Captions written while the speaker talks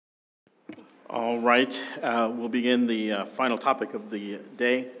All right, we'll begin the final topic of the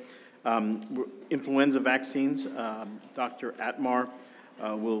day. Influenza vaccines. Dr. Atmar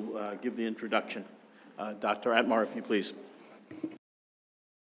will give the introduction. Dr. Atmar, if you please.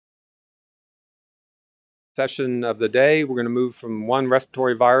 Session of the day, we're going to move from one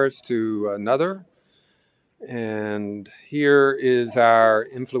respiratory virus to another. And here is our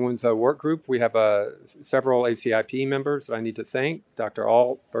influenza work group. We have several ACIP members that I need to thank, Dr.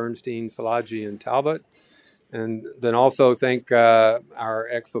 Alt, Bernstein, Szilagyi, and Talbot. And then also thank our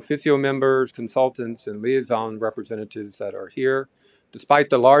ex officio members, consultants, and liaison representatives that are here.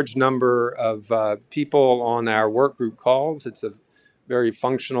 Despite the large number of people on our work group calls, it's a very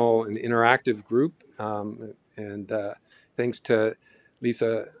functional and interactive group. Thanks to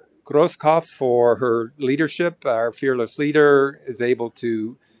Lisa Groskopf for her leadership. Our fearless leader is able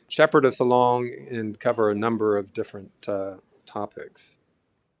to shepherd us along and cover a number of different topics.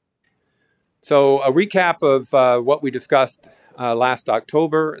 So a recap of what we discussed last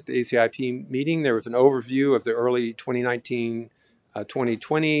October at the ACIP meeting. There was an overview of the early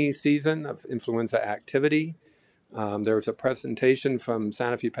 2019-2020 season of influenza activity. There was a presentation from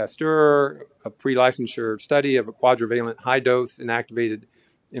Sanofi Pasteur, a pre-licensure study of a quadrivalent high-dose inactivated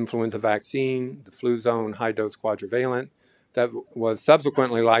influenza vaccine, the Fluzone high-dose quadrivalent, that was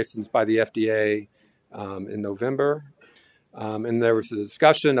subsequently licensed by the FDA in November. And there was a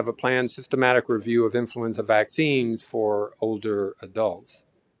discussion of a planned systematic review of influenza vaccines for older adults.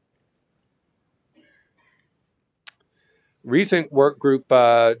 Recent work group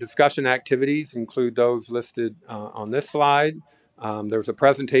discussion activities include those listed on this slide. There was a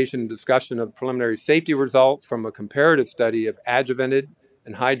presentation and discussion of preliminary safety results from a comparative study of adjuvanted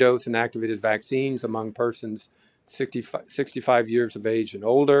and high-dose inactivated vaccines among persons 65 years of age and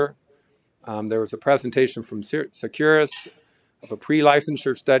older. There was a presentation from Seqirus of a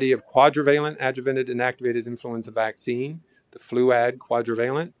pre-licensure study of quadrivalent adjuvanted inactivated influenza vaccine, the Fluad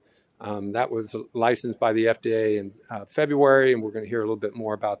quadrivalent. That was licensed by the FDA in February, and we're going to hear a little bit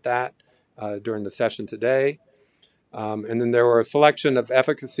more about that during the session today. And then there were a selection of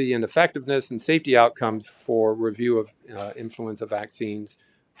efficacy and effectiveness and safety outcomes for review of influenza vaccines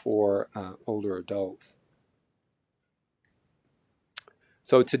for older adults.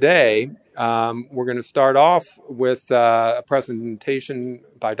 So today, we're going to start off with a presentation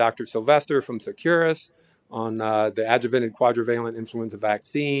by Dr. Sylvester from Seqirus on the adjuvanted quadrivalent influenza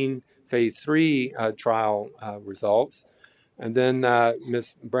vaccine phase 3 trial results. And then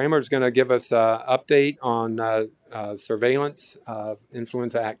Ms. Bramer is going to give us an update on surveillance of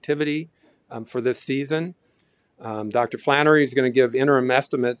influenza activity for this season. Dr. Flannery is going to give interim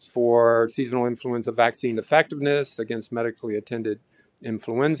estimates for seasonal influenza vaccine effectiveness against medically attended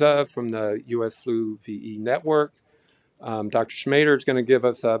influenza from the U.S. Flu VE network. Dr. Schmader is going to give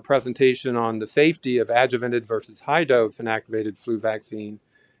us a presentation on the safety of adjuvanted versus high-dose inactivated flu vaccine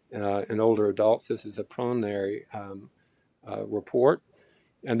in older adults. This is a preliminary report.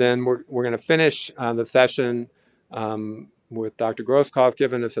 And then we're going to finish the session with Dr. Groskopf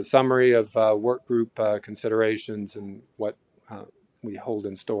giving us a summary of work group considerations and what we hold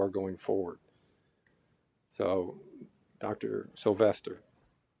in store going forward. So, Dr. Sylvester.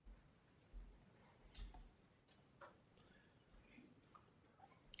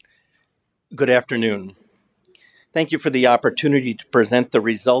 Good afternoon. Thank you for the opportunity to present the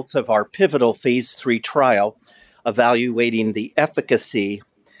results of our pivotal phase 3 trial evaluating the efficacy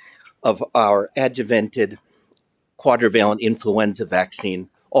of our adjuvanted quadrivalent influenza vaccine,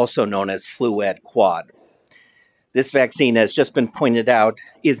 also known as Fluad Quad. This vaccine, as just been pointed out,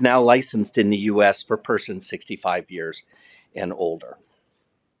 is now licensed in the U.S. for persons 65 years and older.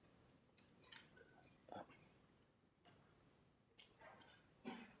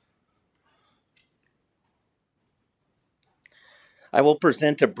 I will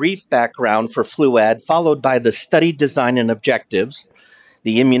present a brief background for Fluad, followed by the study design and objectives,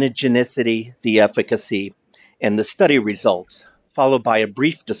 the immunogenicity, the efficacy, and the study results, followed by a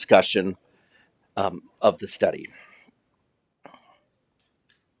brief discussion of the study.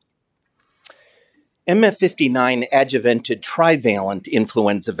 MF59 adjuvanted trivalent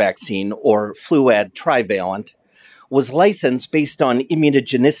influenza vaccine, or Fluad trivalent, was licensed based on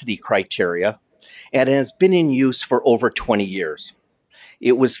immunogenicity criteria and has been in use for over 20 years.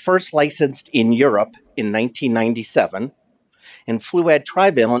 It was first licensed in Europe in 1997, and Fluad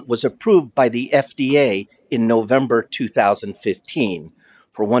trivalent was approved by the FDA in November 2015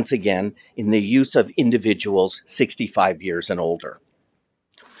 for, once again, in the use of individuals 65 years and older.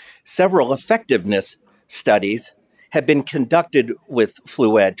 Several effectiveness studies have been conducted with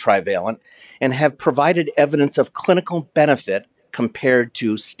Fluad trivalent and have provided evidence of clinical benefit compared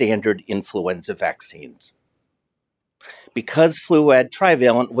to standard influenza vaccines. Because Fluad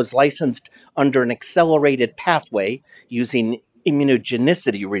trivalent was licensed under an accelerated pathway using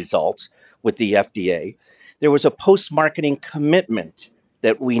immunogenicity results with the FDA, there was a post-marketing commitment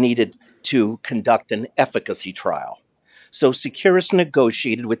that we needed to conduct an efficacy trial. So Seqirus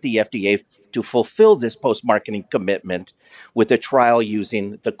negotiated with the FDA to fulfill this post-marketing commitment with a trial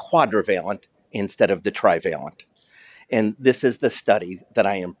using the quadrivalent instead of the trivalent. And this is the study that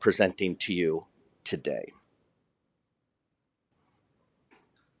I am presenting to you today.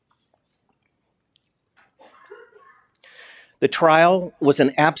 The trial was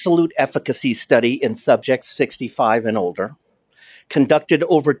an absolute efficacy study in subjects 65 and older, conducted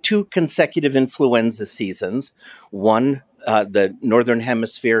over 2 consecutive influenza seasons, one the Northern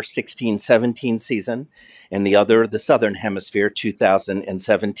Hemisphere 16-17 season, and the other the Southern Hemisphere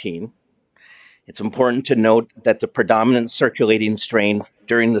 2017. It's important to note that the predominant circulating strain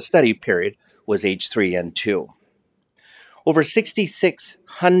during the study period was H3N2. Over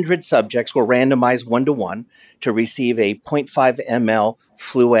 6,600 subjects were randomized 1-to-1 to receive a 0.5 ml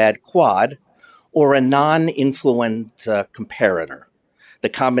Fluad quad or a non-influenza comparator, the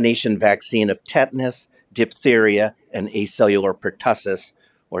combination vaccine of tetanus, diphtheria, and acellular pertussis,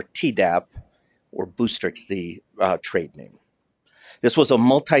 or Tdap, or Boostrix, the trade name. This was a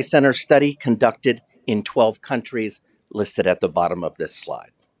multi-center study conducted in 12 countries listed at the bottom of this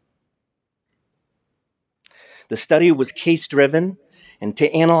slide. The study was case-driven, and to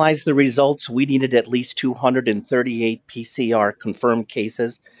analyze the results, we needed at least 238 PCR confirmed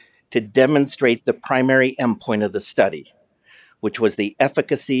cases to demonstrate the primary endpoint of the study, which was the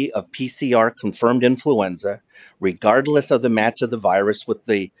efficacy of PCR confirmed influenza, regardless of the match of the virus with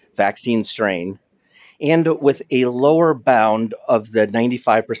the vaccine strain, and with a lower bound of the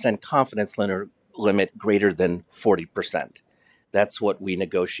 95% confidence limit greater than 40%. That's what we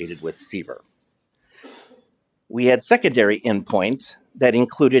negotiated with CBER. We had secondary endpoints that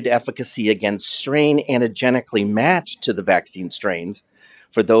included efficacy against strain antigenically matched to the vaccine strains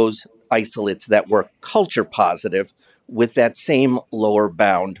for those isolates that were culture positive with that same lower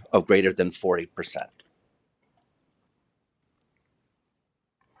bound of greater than 40%.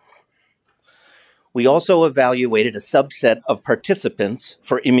 We also evaluated a subset of participants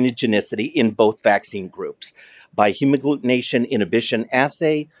for immunogenicity in both vaccine groups by hemagglutination inhibition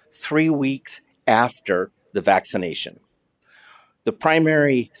assay 3 weeks after the vaccination. The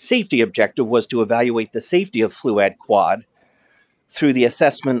primary safety objective was to evaluate the safety of Fluad Quad through the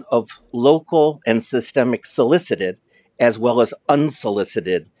assessment of local and systemic solicited as well as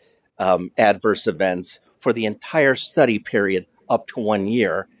unsolicited adverse events for the entire study period up to 1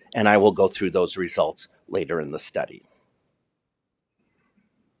 year, and I will go through those results later in the study.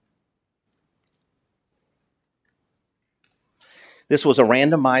 This was a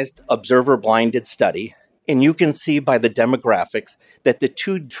randomized observer-blinded study, and you can see by the demographics that the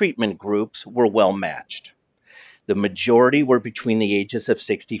 2 treatment groups were well matched. The majority were between the ages of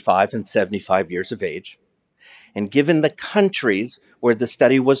 65 and 75 years of age. And given the countries where the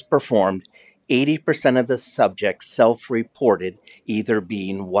study was performed, 80% of the subjects self-reported either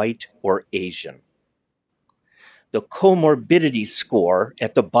being white or Asian. The comorbidity score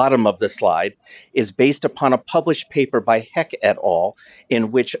at the bottom of the slide is based upon a published paper by Heck et al.,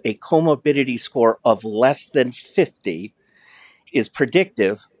 in which a comorbidity score of less than 50 is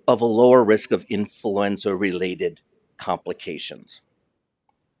predictive of a lower risk of influenza-related complications.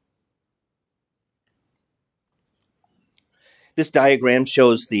 This diagram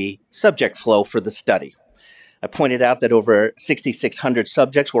shows the subject flow for the study. I pointed out that over 6,600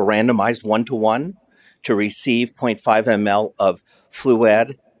 subjects were randomized 1-to-1 to receive 0.5 ml of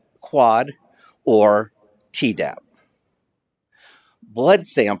Fluad Quad or Tdap. Blood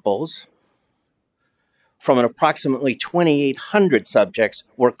samples from an approximately 2,800 subjects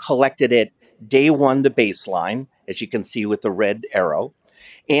were collected at day 1, the baseline, as you can see with the red arrow,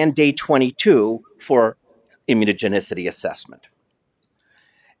 and day 22 for immunogenicity assessment.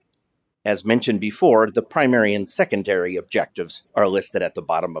 As mentioned before, the primary and secondary objectives are listed at the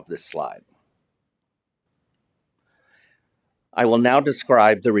bottom of this slide. I will now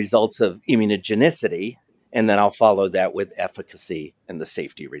describe the results of immunogenicity, and then I'll follow that with efficacy and the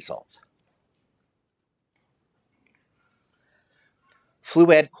safety results.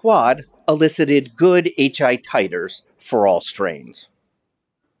 Fluad Quad elicited good HI titers for all strains.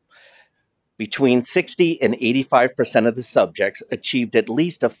 Between 60 and 85% of the subjects achieved at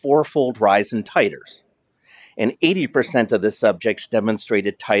least a 4-fold rise in titers, and 80% of the subjects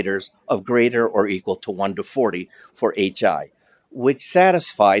demonstrated titers of greater or equal to 1-to-40 for HI, which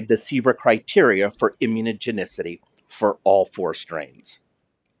satisfied the CBER criteria for immunogenicity for all 4 strains.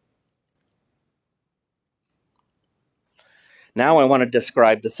 Now I want to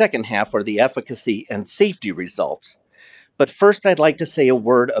describe the second half, or the efficacy and safety results. But first, I'd like to say a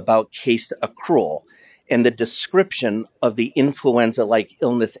word about case accrual and the description of the influenza-like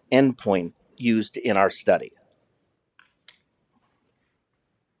illness endpoint used in our study.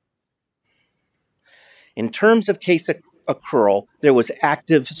 In terms of case accrual, there was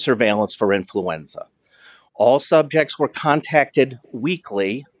active surveillance for influenza. All subjects were contacted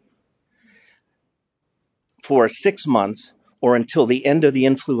weekly for 6 months or until the end of the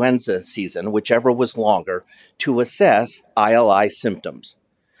influenza season, whichever was longer, to assess ILI symptoms.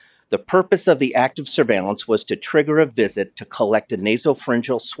 The purpose of the active surveillance was to trigger a visit to collect a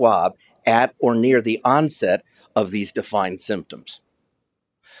nasopharyngeal swab at or near the onset of these defined symptoms.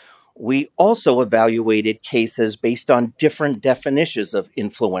 We also evaluated cases based on different definitions of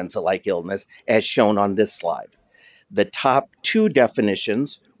influenza-like illness, as shown on this slide. The top 2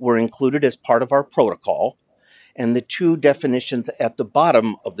 definitions were included as part of our protocol, and the 2 definitions at the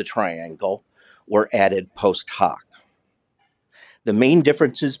bottom of the triangle were added post hoc. The main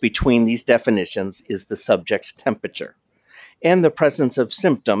differences between these definitions is the subject's temperature and the presence of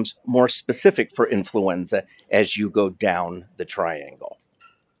symptoms more specific for influenza as you go down the triangle.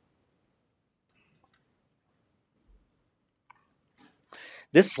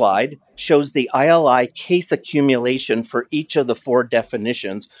 This slide shows the ILI case accumulation for each of the 4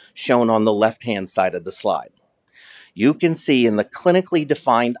 definitions shown on the left-hand side of the slide. You can see in the clinically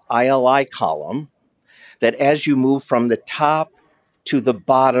defined ILI column that as you move from the top to the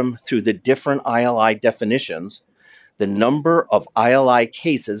bottom through the different ILI definitions, the number of ILI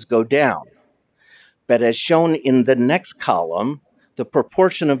cases go down. But as shown in the next column, the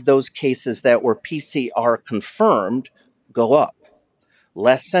proportion of those cases that were PCR confirmed go up,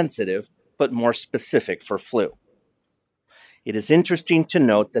 less sensitive, but more specific for flu. It is interesting to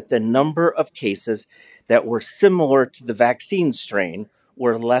note that the number of cases that were similar to the vaccine strain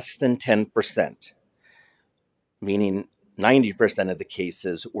were less than 10%, meaning 90% of the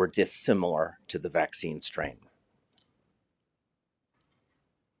cases were dissimilar to the vaccine strain.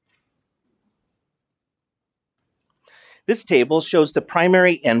 This table shows the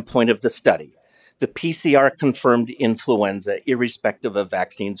primary endpoint of the study, the PCR-confirmed influenza, irrespective of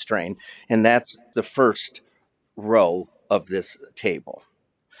vaccine strain, and that's the first row of this table.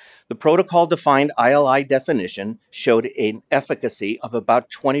 The protocol-defined ILI definition showed an efficacy of about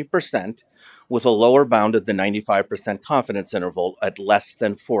 20%, with a lower bound of the 95% confidence interval at less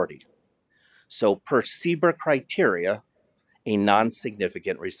than 40. So per CBER criteria, a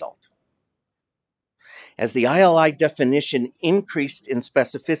non-significant result. As the ILI definition increased in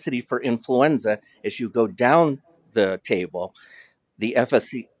specificity for influenza, as you go down the table, the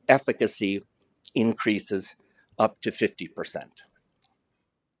efficacy increases up to 50%.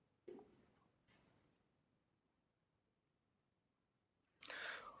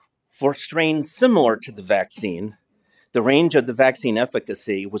 For strains similar to the vaccine, the range of the vaccine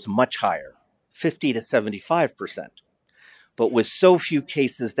efficacy was much higher, 50 to 75%. But with so few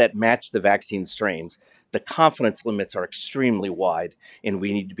cases that match the vaccine strains, the confidence limits are extremely wide, and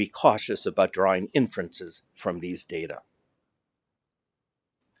we need to be cautious about drawing inferences from these data.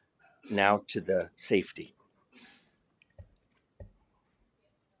 Now to the safety.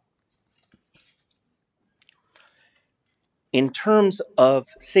 In terms of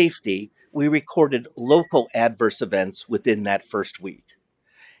safety, we recorded local adverse events within that first week.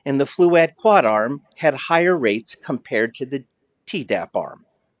 And the Fluad quad arm had higher rates compared to the Tdap arm.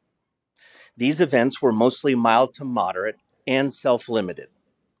 These events were mostly mild to moderate and self-limited.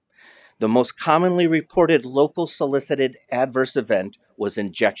 The most commonly reported local solicited adverse event was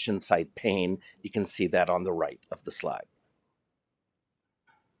injection site pain. You can see that on the right of the slide.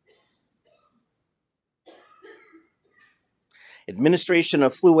 Administration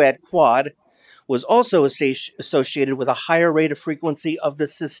of Fluad quad was also associated with a higher rate of frequency of the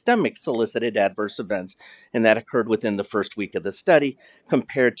systemic solicited adverse events, and that occurred within the first week of the study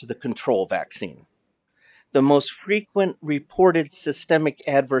compared to the control vaccine. The most frequent reported systemic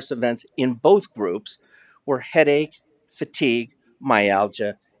adverse events in both groups were headache, fatigue,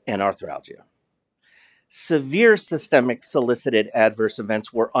 myalgia, and arthralgia. Severe systemic solicited adverse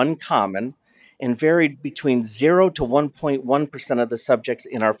events were uncommon and varied between 0 to 1.1% of the subjects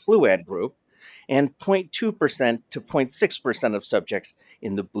in our Fluad group and 0.2% to 0.6% of subjects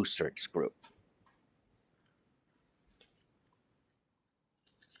in the Boostrix group.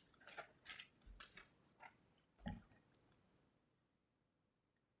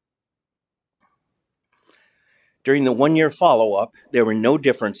 During the one-year follow-up, there were no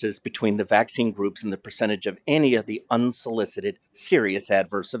differences between the vaccine groups in the percentage of any of the unsolicited serious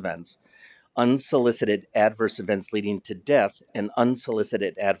adverse events, unsolicited adverse events leading to death, and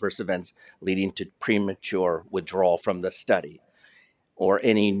unsolicited adverse events leading to premature withdrawal from the study, or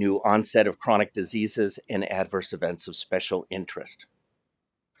any new onset of chronic diseases and adverse events of special interest.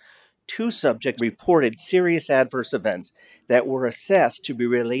 2 subjects reported serious adverse events that were assessed to be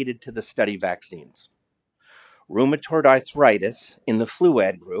related to the study vaccines: rheumatoid arthritis in the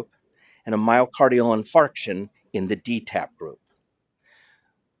Fluad group and a myocardial infarction in the DTaP group.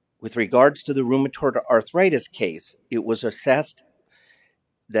 With regards to the rheumatoid arthritis case, it was assessed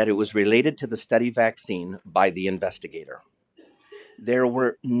that it was related to the study vaccine by the investigator. There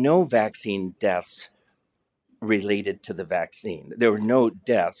were no vaccine deaths related to the vaccine. There were no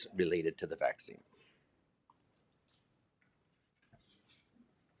deaths related to the vaccine.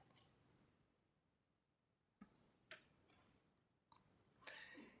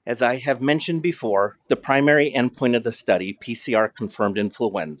 As I have mentioned before, the primary endpoint of the study, PCR-confirmed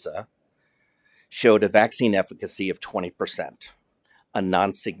influenza, showed a vaccine efficacy of 20%, a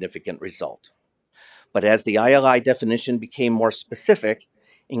non-significant result. But as the ILI definition became more specific,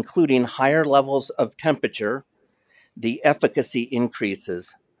 including higher levels of temperature, the efficacy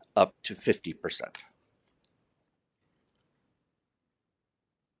increases up to 50%.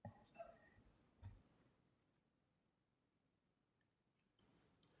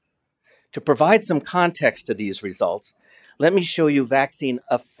 To provide some context to these results, let me show you vaccine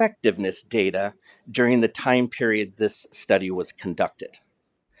effectiveness data during the time period this study was conducted.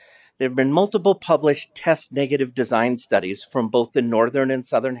 There have been multiple published test-negative design studies from both the northern and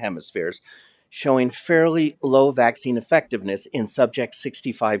southern hemispheres showing fairly low vaccine effectiveness in subjects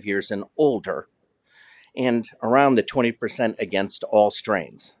 65 years and older, and around the 20% against all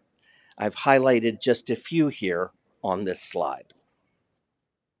strains. I've highlighted just a few here on this slide.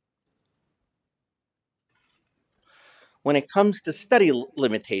 When it comes to study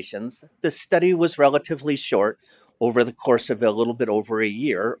limitations, the study was relatively short over the course of a little bit over a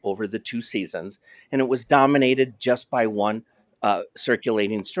year, over the 2 seasons, and it was dominated just by one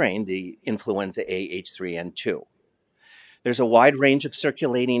circulating strain, the influenza A H3N2. There's a wide range of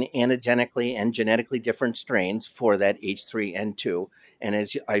circulating antigenically and genetically different strains for that H3N2, and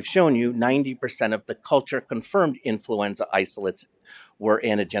as I've shown you, 90% of the culture-confirmed influenza isolates were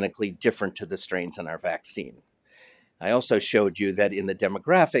antigenically different to the strains in our vaccine. I also showed you that in the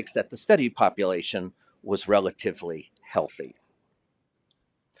demographics that the study population was relatively healthy.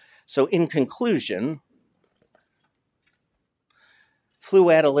 So in conclusion,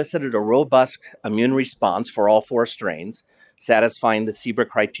 Fluad elicited a robust immune response for all 4 strains, satisfying the CBER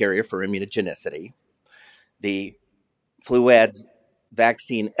criteria for immunogenicity. The Fluad's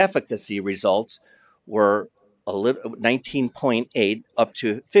vaccine efficacy results were 19.8 up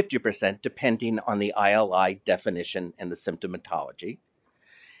to 50%, depending on the ILI definition and the symptomatology.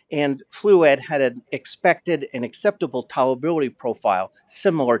 And Fluad had an expected and acceptable tolerability profile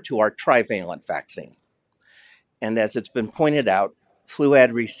similar to our trivalent vaccine. And as it's been pointed out,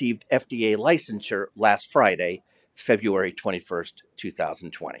 Fluad received FDA licensure last Friday, February 21st,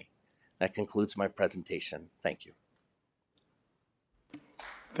 2020. That concludes my presentation. Thank you.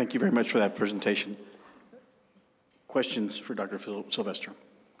 Thank you very much for that presentation. Questions for Dr. Sylvester?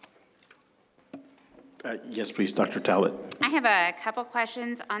 Yes, please, Dr. Talbot. I have a couple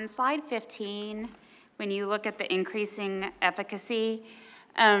questions. On slide 15, when you look at the increasing efficacy,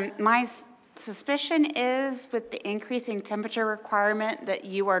 my suspicion is with the increasing temperature requirement that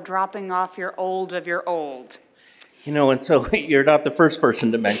you are dropping off your old of your old. You know, and so you're not the first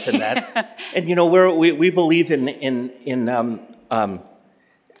person to mention that. And you know, we believe in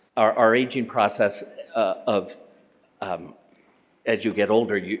our aging process of as you get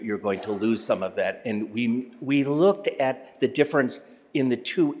older, you're going to lose some of that. And we looked at the difference in the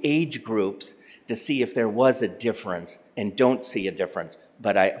 2 age groups to see if there was a difference, and don't see a difference.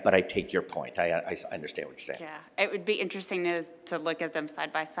 But I take your point. I understand what you're saying. Yeah, it would be interesting to look at them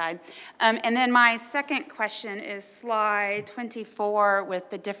side by side. And then my second question is slide 24 with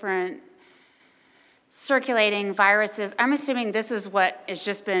the different circulating viruses. I'm assuming this is what has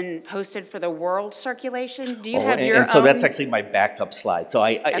just been posted for the world circulation. Do you have your own? And so that's actually my backup slide. So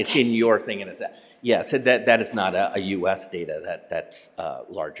it's in your thing, and it's that. Yeah, so that is not a U.S. data. That's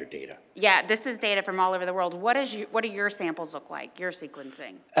larger data. Yeah, this is data from all over the world. What do your samples look like? Your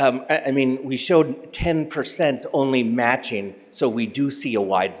sequencing? I mean, we showed 10% only matching, so we do see a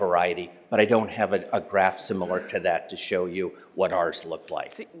wide variety. But I don't have a graph similar to that to show you what ours look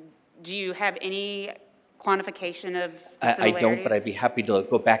like. So, do you have any quantification of I don't, but I'd be similarities? happy to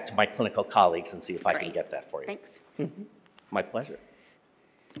go back to my clinical colleagues and see if I can Great. get that for you. Thanks. My pleasure.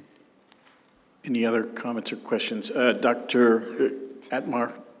 Any other comments or questions? Dr.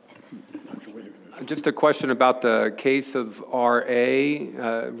 Atmar? Just a question about the case of RA,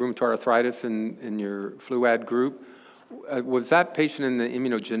 rheumatoid arthritis in your Fluad group. Was that patient in the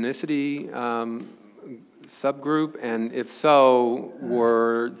immunogenicity subgroup? And if so,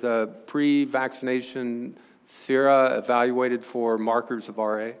 were the pre-vaccination sera evaluated for markers of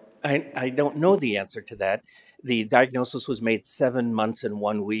RA? I don't know the answer to that. The diagnosis was made 7 months and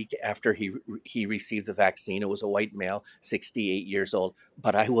 1 week after he received the vaccine. It was a white male, 68 years old.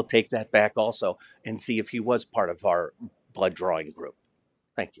 But I will take that back also and see if he was part of our blood drawing group.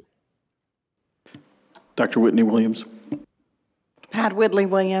 Thank you. Dr. Whitney Williams? Pat Whitley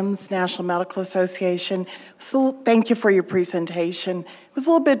Williams, National Medical Association. So thank you for your presentation. It was a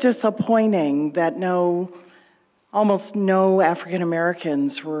little bit disappointing that almost no African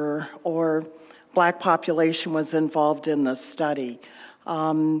Americans were, or Black population was involved in the study.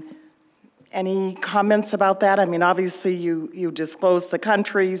 Any comments about that? I mean, obviously you disclosed the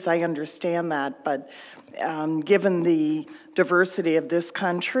countries, I understand that, but given the diversity of this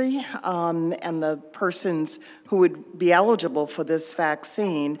country and the persons who would be eligible for this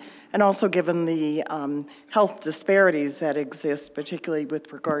vaccine, and also given the health disparities that exist, particularly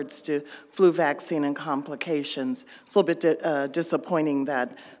with regards to flu vaccine and complications, it's a little bit disappointing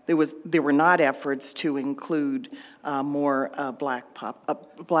that there were not efforts to include more black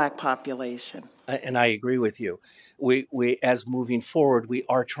population. And I agree with you. We, as moving forward, we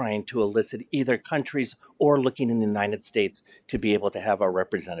are trying to elicit either countries or looking in the United States to be able to have a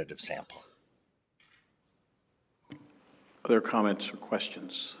representative sample. Other comments or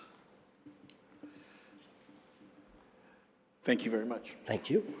questions? Thank you very much. Thank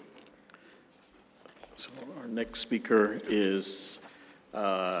you. So our next speaker is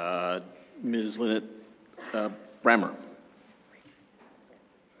Ms. Lynette Brammer.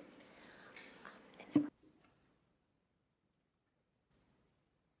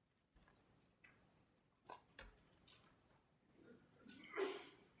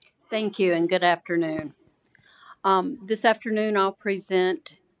 Thank you and good afternoon. This afternoon I'll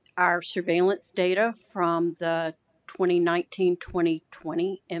present our surveillance data from the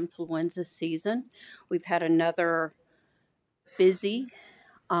 2019-2020 influenza season. We've had another busy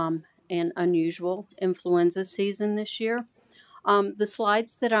and unusual influenza season this year. The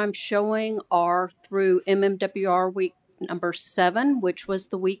slides that I'm showing are through MMWR week number 7, which was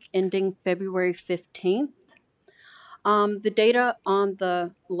the week ending February 15th. The data on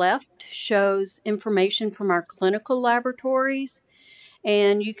the left shows information from our clinical laboratories,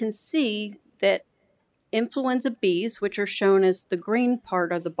 and you can see that influenza Bs, which are shown as the green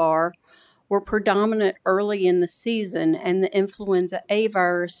part of the bar, were predominant early in the season, and the influenza A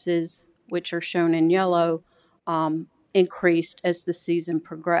viruses, which are shown in yellow, increased as the season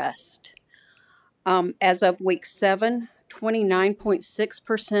progressed. As of week 7,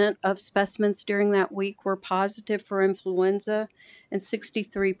 29.6% of specimens during that week were positive for influenza, and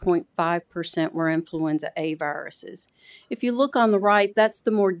 63.5% were influenza A viruses. If you look on the right, that's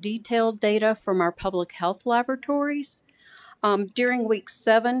the more detailed data from our public health laboratories. During week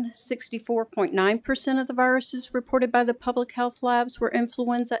 7, 64.9% of the viruses reported by the public health labs were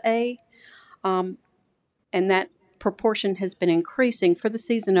influenza A, and that proportion has been increasing. For the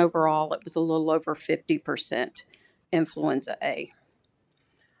season overall, it was a little over 50% influenza A.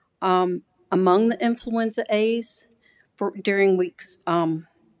 Among the influenza A's, during weeks 7,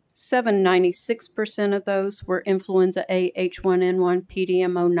 96% of those were influenza A H1N1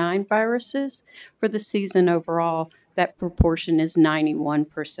 PDM09 viruses. For the season overall, that proportion is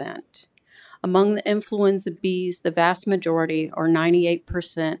 91%. Among the influenza B's, the vast majority, or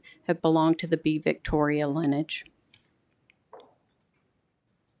 98%, have belonged to the B. Victoria lineage.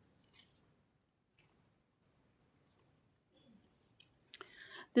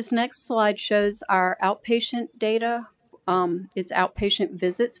 This next slide shows our outpatient data. It's outpatient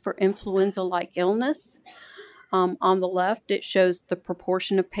visits for influenza-like illness. On the left, it shows the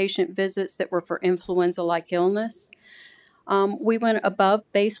proportion of patient visits that were for influenza-like illness. We went above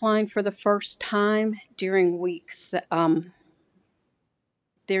baseline for the first time during the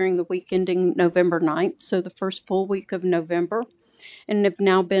week ending November 9th, so the first full week of November, and have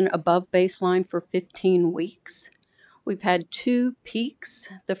now been above baseline for 15 weeks. We've had 2 peaks.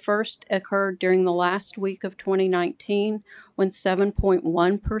 The first occurred during the last week of 2019 when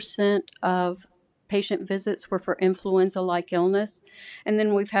 7.1% of patient visits were for influenza-like illness. And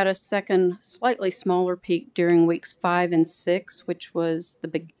then we've had a second, slightly smaller peak during weeks 5 and 6, which was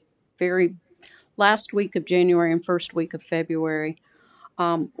the very last week of January and first week of February,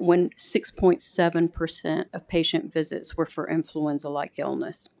 when 6.7% of patient visits were for influenza-like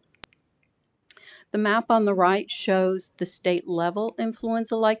illness. The map on the right shows the state-level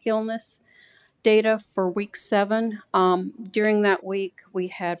influenza-like illness data for week 7. During that week, we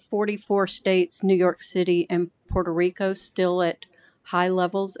had 44 states, New York City, and Puerto Rico still at high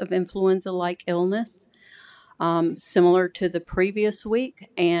levels of influenza-like illness, similar to the previous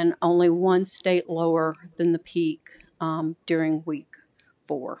week, and only one state lower than the peak during week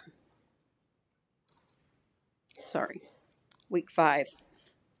 4. Sorry, week 5.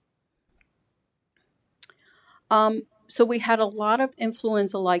 So we had a lot of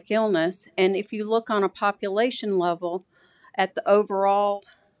influenza-like illness, and if you look on a population level at the overall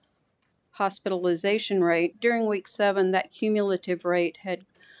hospitalization rate, during week 7, that cumulative rate had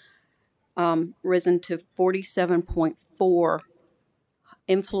risen to 47.4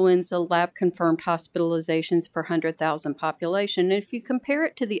 influenza lab-confirmed hospitalizations per 100,000 population. And if you compare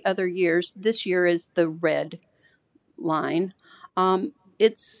it to the other years, this year is the red line.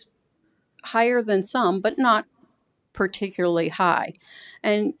 It's higher than some, but not particularly high.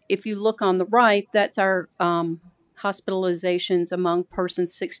 And if you look on the right, that's our hospitalizations among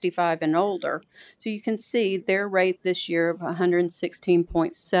persons 65 and older. So you can see their rate this year of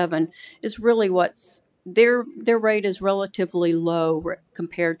 116.7 is really what's their rate is relatively low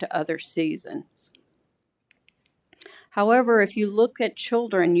compared to other seasons. However, if you look at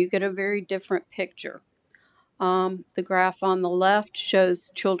children, you get a very different picture. The graph on the left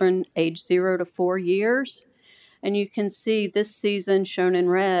shows children aged 0 to 4 years. And you can see this season, shown in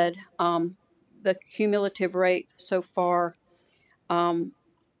red, the cumulative rate so far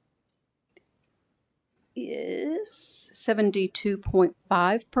is 72.5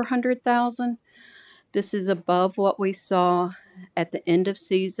 per 100,000. This is above what we saw at the end of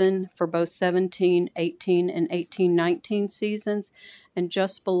season for both 17-18 and 18-19 seasons, and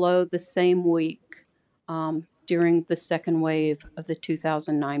just below the same week during the second wave of the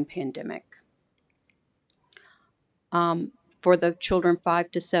 2009 pandemic. For the children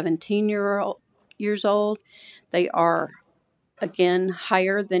 5 to 17 years old, they are again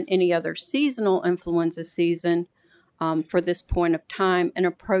higher than any other seasonal influenza season for this point of time, and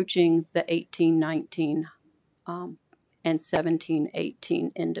approaching the 18-19 and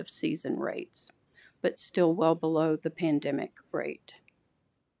 17-18 end of season rates, but still well below the pandemic rate.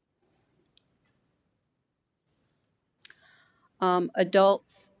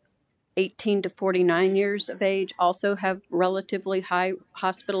 Adults 18 to 49 years of age also have relatively high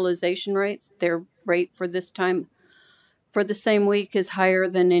hospitalization rates. Their rate for this time, for the same week, is higher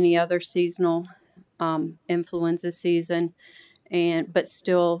than any other seasonal influenza season, but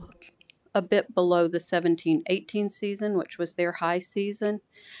still a bit below the 17-18 season, which was their high season.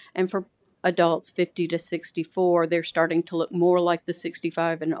 And for adults 50 to 64, they're starting to look more like the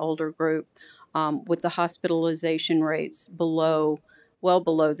 65 and older group, with the hospitalization rates well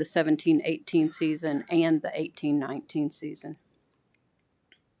below the 17-18 season and the 18-19 season.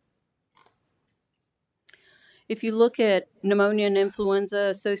 If you look at pneumonia and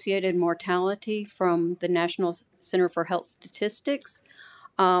influenza-associated mortality from the National Center for Health Statistics,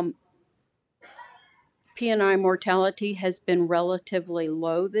 P&I mortality has been relatively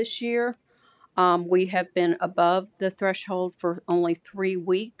low this year. We have been above the threshold for only 3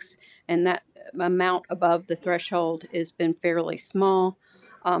 weeks, and that amount above the threshold has been fairly small.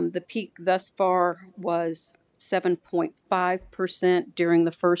 The peak thus far was 7.5% during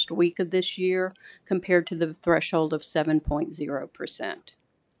the first week of this year, compared to the threshold of 7.0%.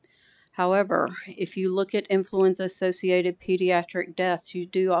 However, if you look at influenza-associated pediatric deaths, you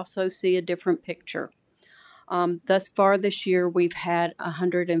do also see a different picture. Thus far this year, we've had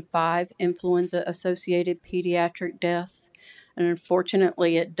 105 influenza-associated pediatric deaths, and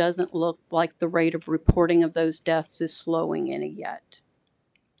unfortunately, it doesn't look like the rate of reporting of those deaths is slowing any yet.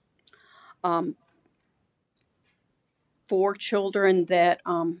 For children that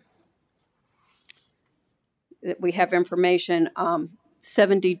we have information,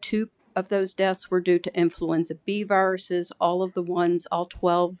 72 of those deaths were due to influenza B viruses. All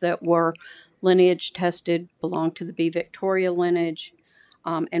 12 that were lineage tested belong to the B Victoria lineage.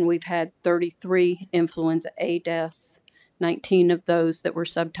 And we've had 33 influenza A deaths. 19 of those that were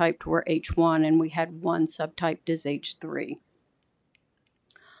subtyped were H1, and we had 1 subtyped as H3.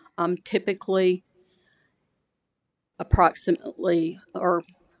 Typically, approximately or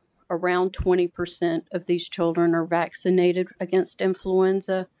around 20% of these children are vaccinated against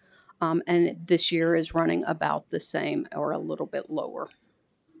influenza, and this year is running about the same or a little bit lower.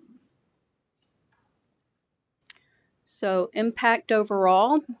 So impact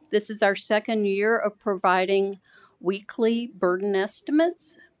overall, this is our second year of providing weekly burden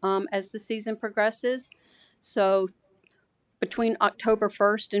estimates as the season progresses. So between October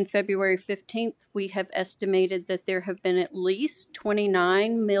 1st and February 15th, we have estimated that there have been at least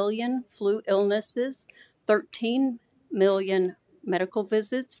 29 million flu illnesses, 13 million medical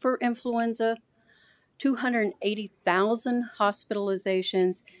visits for influenza, 280,000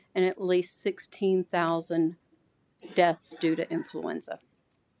 hospitalizations, and at least 16,000 deaths due to influenza.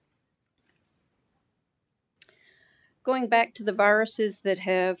 Going back to the viruses that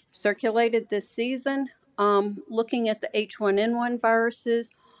have circulated this season, looking at the H1N1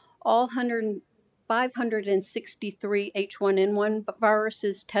 viruses, all 563 H1N1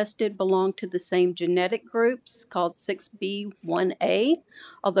 viruses tested belong to the same genetic groups called 6B1A,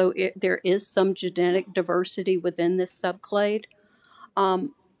 although there is some genetic diversity within this subclade.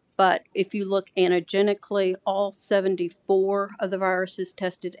 But if you look anagenically, all 74 of the viruses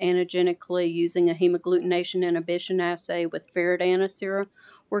tested anagenically using a hemagglutination inhibition assay with ferret antisera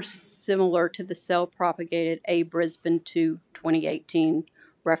were similar to the cell-propagated A. Brisbane 2 2018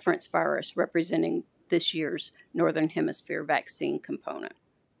 reference virus representing this year's Northern Hemisphere vaccine component.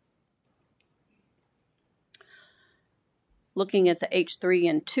 Looking at the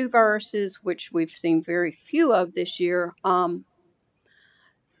H3N2 viruses, which we've seen very few of this year,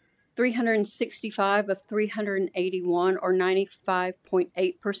 365 of 381, or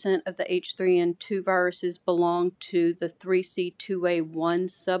 95.8% of the H3N2 viruses belong to the 3C2A1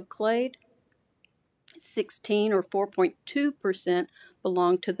 subclade. 16 or 4.2%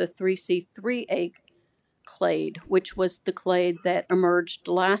 belong to the 3C3A clade, which was the clade that emerged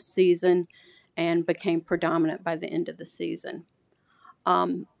last season and became predominant by the end of the season.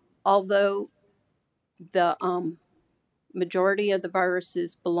 Although the majority of the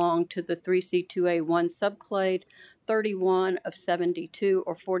viruses belong to the 3C2A1 subclade, 31 of 72,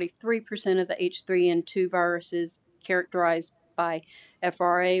 or 43% of the H3N2 viruses characterized by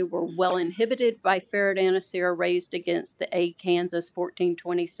FRA were well inhibited by ferret antisera raised against the A. Kansas 14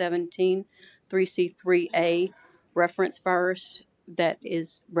 2017 3C3A reference virus that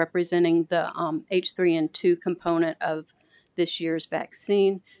is representing the H3N2 component of this year's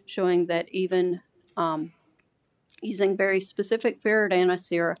vaccine, showing that even using very specific ferret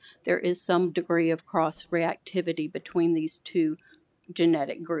antisera, there is some degree of cross-reactivity between these two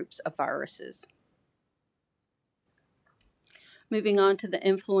genetic groups of viruses. Moving on to the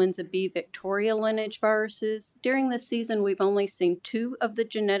influenza B Victoria lineage viruses. During this season, we've only seen two of the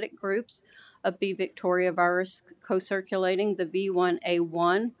genetic groups of B Victoria virus co-circulating, the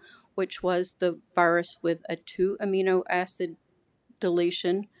V1A1, which was the virus with a 2 amino acid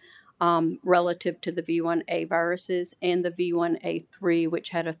deletion relative to the V1A viruses, and the V1A3, which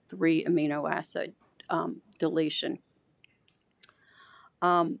had a 3 amino acid deletion.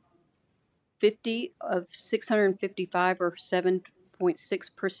 50 of 655, or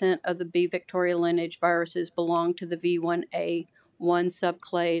 7.6% of the B Victoria lineage viruses belong to the V1A1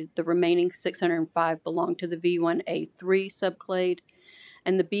 subclade. The remaining 605 belong to the V1A3 subclade,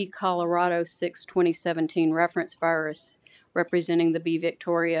 and the B Colorado 6 2017 reference virus representing the B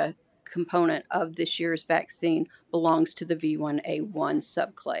Victoria component of this year's vaccine belongs to the V1A1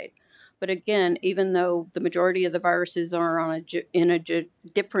 subclade. But again, even though the majority of the viruses are in a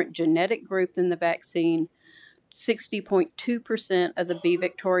different genetic group than the vaccine, 60.2% of the B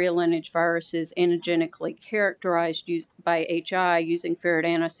Victoria lineage viruses anagenically characterized by HI using ferret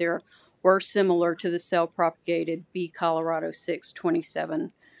antisera were similar to the cell-propagated B Colorado 6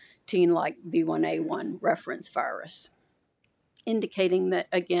 2017-like V1A1 reference virus, indicating that,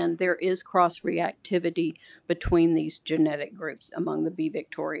 again, there is cross-reactivity between these genetic groups among the B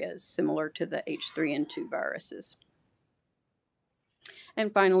Victorias, similar to the H3N2 viruses.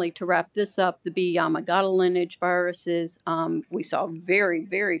 And finally, to wrap this up, the B Yamagata lineage viruses, we saw very,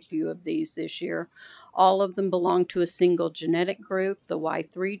 very few of these this year. All of them belong to a single genetic group, the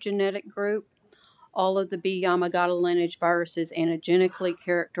Y3 genetic group. All of the B Yamagata lineage viruses anagenically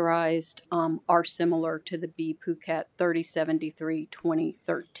characterized are similar to the B Pucat 3073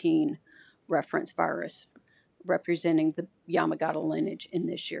 2013 reference virus, representing the Yamagata lineage in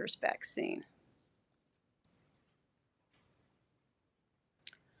this year's vaccine.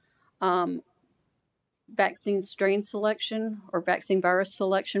 Vaccine strain selection or vaccine virus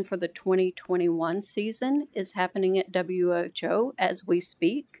selection for the 2021 season is happening at WHO as we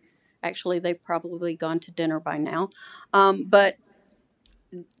speak. Actually, they've probably gone to dinner by now. But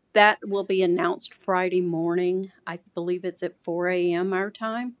that will be announced Friday morning. I believe it's at 4 a.m. our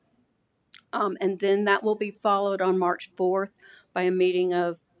time. And then that will be followed on March 4th by a meeting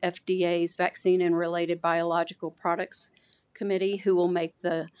of FDA's Vaccine and Related Biological Products subcommittee who will make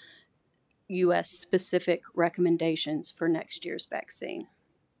the U.S. specific recommendations for next year's vaccine.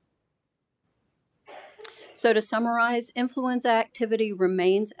 So to summarize, influenza activity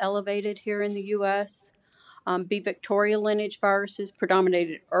remains elevated here in the U.S. B. Victoria lineage viruses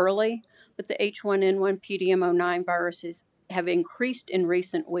predominated early, but the H1N1 PDM09 viruses have increased in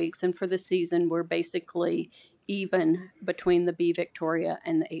recent weeks, and for the season, we're basically even between the B. Victoria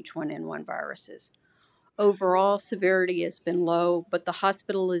and the H1N1 viruses. Overall, severity has been low, but the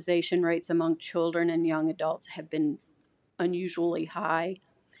hospitalization rates among children and young adults have been unusually high.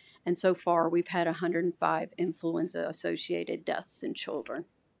 And so far, we've had 105 influenza-associated deaths in children.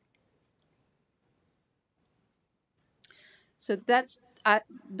 So that's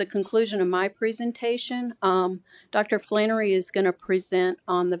the conclusion of my presentation. Dr. Flannery is going to present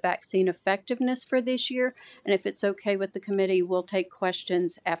on the vaccine effectiveness for this year. And if it's okay with the committee, we'll take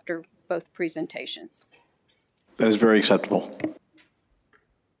questions after both presentations. That is very acceptable.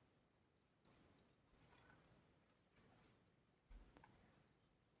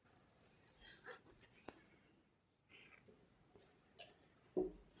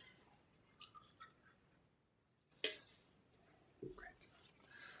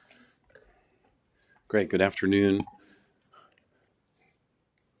 Great, good afternoon.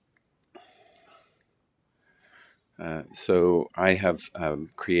 So I have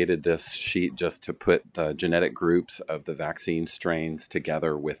created this sheet just to put the genetic groups of the vaccine strains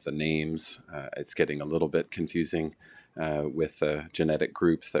together with the names. It's getting a little bit confusing with the genetic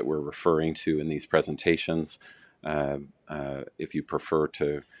groups that we're referring to in these presentations. If you prefer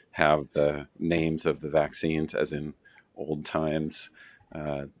to have the names of the vaccines as in old times,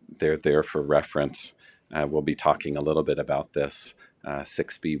 they're there for reference. We'll be talking a little bit about this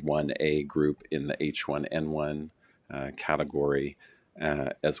 6B1A group in the H1N1 category,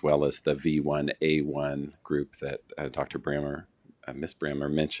 as well as the V1A1 group that Dr. Brammer, Ms.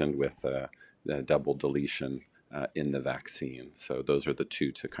 Brammer mentioned with the double deletion in the vaccine. So those are the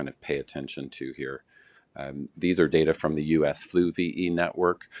two to kind of pay attention to here. These are data from the U.S. Flu VE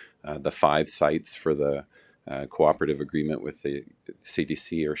network. The 5 sites for the cooperative agreement with the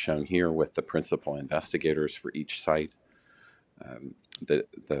CDC are shown here with the principal investigators for each site.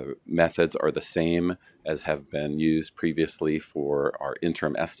 The methods are the same as have been used previously for our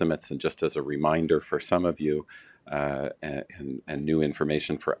interim estimates. And just as a reminder for some of you and new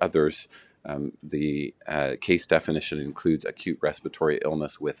information for others, the case definition includes acute respiratory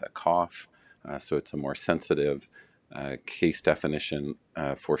illness with a cough. So it's a more sensitive case definition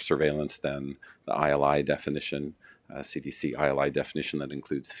for surveillance than the ILI definition, CDC ILI definition that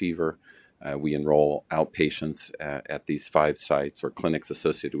includes fever. We enroll outpatients at these 5 sites or clinics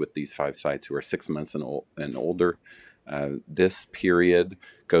associated with these 5 sites who are 6 months and older. This period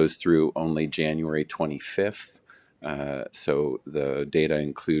goes through only January 25th. So the data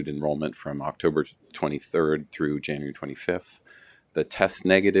include enrollment from October 23rd through January 25th. The test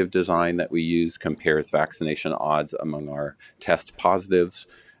negative design that we use compares vaccination odds among our test positives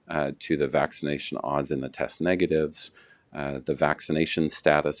to the vaccination odds in the test negatives. The vaccination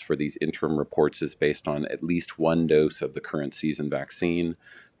status for these interim reports is based on at least 1 dose of the current season vaccine.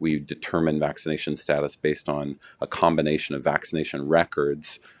 We determine vaccination status based on a combination of vaccination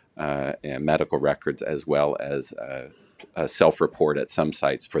records and medical records, as well as a self-report at some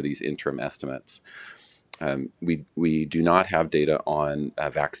sites for these interim estimates. We do not have data on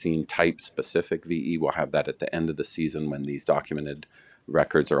vaccine type specific VE. We'll have that at the end of the season when these documented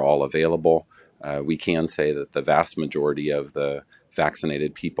records are all available. We can say that the vast majority of the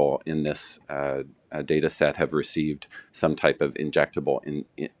vaccinated people in this data set have received some type of injectable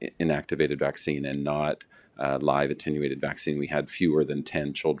inactivated vaccine and not live attenuated vaccine. We had fewer than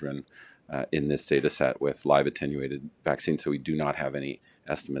 10 children in this data set with live attenuated vaccine, so we do not have any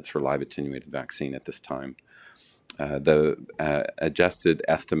estimates for live attenuated vaccine at this time. The adjusted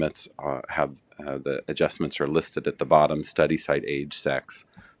estimates have the adjustments are listed at the bottom: study site age, sex,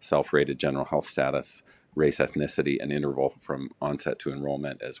 self-rated general health status, race, ethnicity, and interval from onset to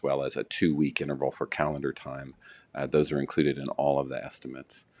enrollment, as well as a 2-week interval for calendar time. Those are included in all of the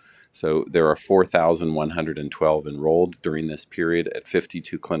estimates. So there are 4,112 enrolled during this period at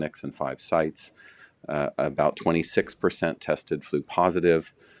 52 clinics and 5 sites. About 26% tested flu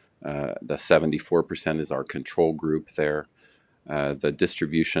positive. The 74% is our control group there. The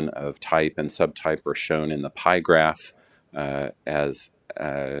distribution of type and subtype are shown in the pie graph as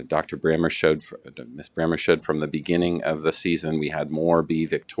Dr. Brammer showed, Ms. Brammer showed from the beginning of the season. We had more B.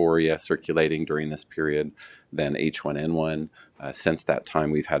 Victoria circulating during this period than H1N1. Since that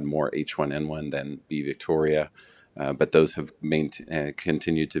time, we've had more H1N1 than B. Victoria. but those have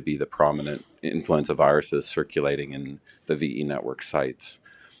continued to be the prominent influenza viruses circulating in the VE network sites.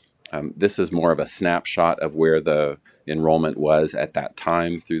 This is more of a snapshot of where the enrollment was at that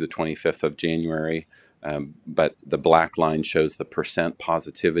time through the 25th of January. But the black line shows the percent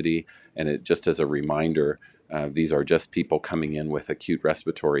positivity, and it just as a reminder, these are just people coming in with acute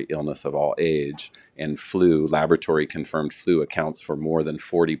respiratory illness of all age, and flu, laboratory confirmed flu, accounts for more than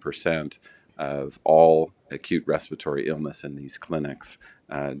 40% of all acute respiratory illness in these clinics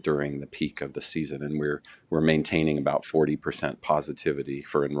during the peak of the season, and we're maintaining about 40% positivity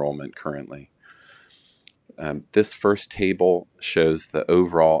for enrollment currently. This first table shows the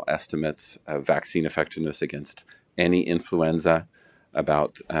overall estimates of vaccine effectiveness against any influenza.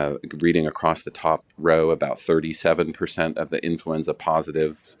 About reading across the top row, about 37% of the influenza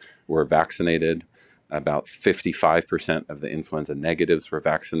positives were vaccinated. About 55% of the influenza negatives were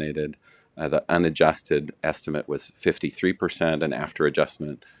vaccinated. The unadjusted estimate was 53%, and after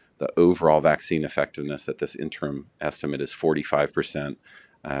adjustment, the overall vaccine effectiveness at this interim estimate is 45%,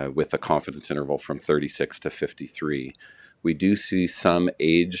 with a confidence interval from 36 to 53. We do see some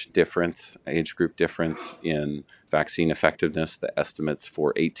age group difference in vaccine effectiveness. The estimates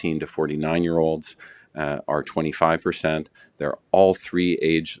for 18 to 49-year-olds are 25%. All three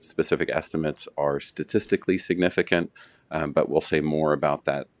age-specific estimates are statistically significant, but we'll say more about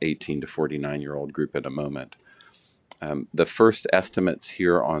that 18 to 49-year-old group in a moment. The first estimates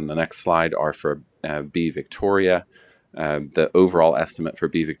here on the next slide are for B Victoria. The overall estimate for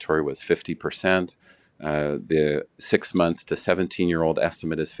B Victoria was 50%. The 6 months to 17-year-old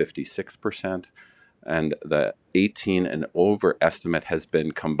estimate is 56%. And the 18 and over estimate has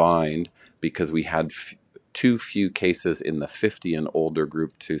been combined because we had too few cases in the 50 and older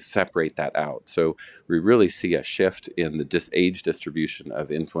group to separate that out. So we really see a shift in the age distribution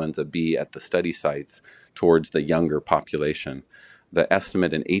of influenza B at the study sites towards the younger population. The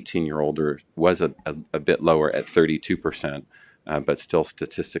estimate in 18-year-older was a bit lower at 32%, but still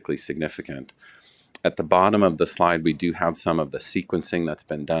statistically significant. At the bottom of the slide, we do have some of the sequencing that's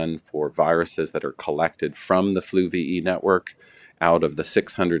been done for viruses that are collected from the flu VE network. Out of the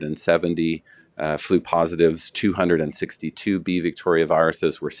 670 flu positives, 262 B Victoria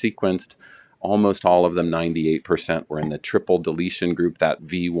viruses were sequenced. Almost all of them, 98%, were in the triple deletion group, that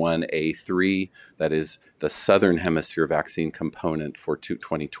V1A3, that is the Southern Hemisphere vaccine component for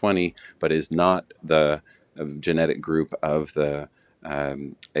 2020, but is not the genetic group of the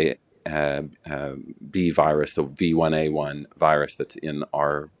B virus, the V1A1 virus that's in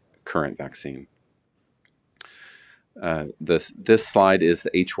our current vaccine. This slide is the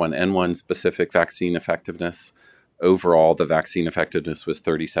H1N1 specific vaccine effectiveness. Overall, the vaccine effectiveness was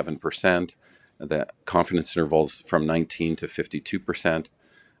 37%. The confidence intervals from 19 to 52%.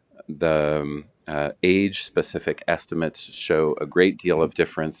 The age-specific estimates show a great deal of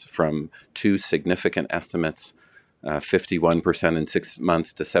difference from two significant estimates, 51% in 6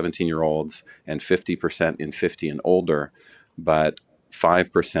 months to 17-year-olds and 50% in 50 and older, but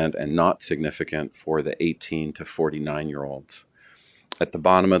 5% and not significant for the 18 to 49-year-olds. At the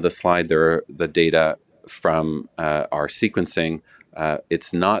bottom of the slide, there are the data from our sequencing.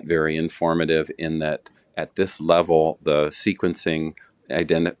 It's not very informative in that at this level, the sequencing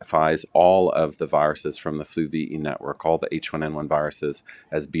identifies all of the viruses from the flu VE network, all the H1N1 viruses,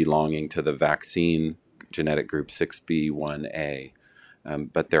 as belonging to the vaccine genetic group 6B1A.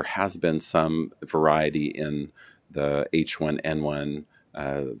 But there has been some variety in the H1N1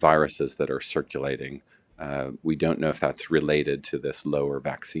 viruses that are circulating. We don't know if that's related to this lower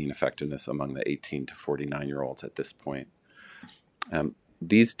vaccine effectiveness among the 18 to 49-year-olds at this point.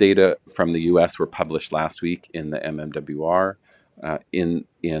 These data from the US were published last week in the MMWR. In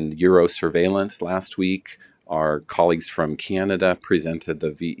Eurosurveillance last week, our colleagues from Canada presented the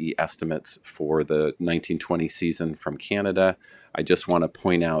VE estimates for the 1920 season from Canada. I just want to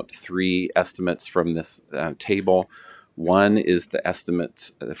point out three estimates from this table. One is the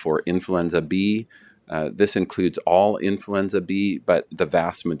estimates for influenza B. This includes all influenza B, but the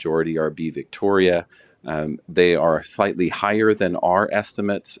vast majority are B Victoria. They are slightly higher than our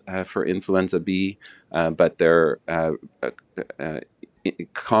estimates for influenza B, but they're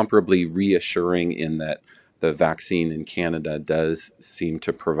comparably reassuring in that the vaccine in Canada does seem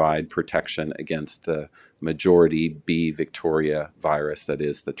to provide protection against the majority B Victoria virus, that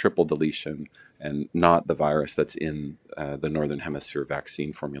is the triple deletion, and not the virus that's in the Northern Hemisphere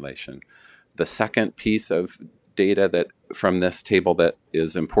vaccine formulation. The second piece of data that from this table that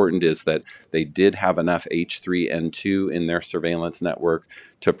is important is that they did have enough H3N2 in their surveillance network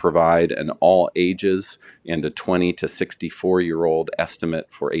to provide an all ages and a 20 to 64-year-old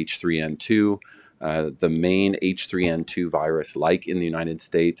estimate for H3N2. The main H3N2 virus, like in the United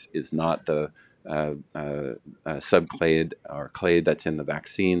States, is not the subclade or clade that's in the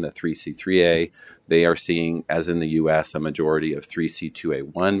vaccine, the 3C3A. They are seeing, as in the US, a majority of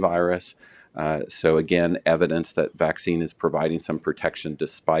 3C2A1 virus. So again, evidence that vaccine is providing some protection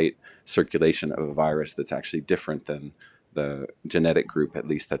despite circulation of a virus that's actually different than the genetic group, at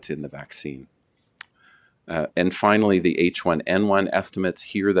least that's in the vaccine. And finally, the H1N1 estimates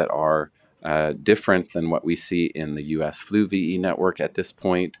here that are different than what we see in the US flu VE network at this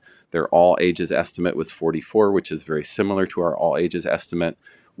point. Their all ages estimate was 44, which is very similar to our all ages estimate.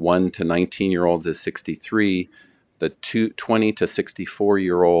 1 to 19-year-olds is 63. The 20 to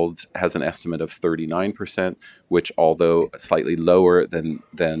 64-year-olds has an estimate of 39%, which, although slightly lower than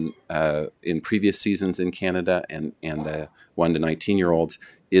in previous seasons in Canada, and the 1 to 19-year-olds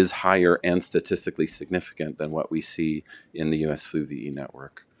is higher and statistically significant than what we see in the US flu VE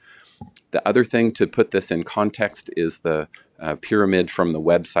network. The other thing to put this in context is the pyramid from the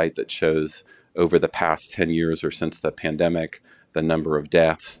website that shows over the past 10 years or since the pandemic, the number of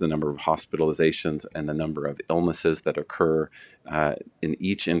deaths, the number of hospitalizations, and the number of illnesses that occur in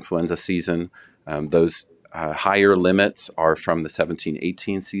each influenza season. Those higher limits are from the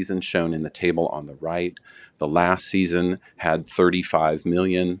 17-18 season, shown in the table on the right. The last season had 35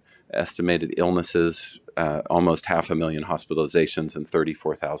 million estimated illnesses, almost 500,000 hospitalizations, and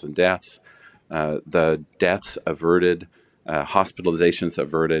 34,000 deaths. The deaths averted, hospitalizations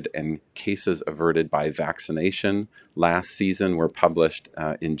averted, and cases averted by vaccination last season were published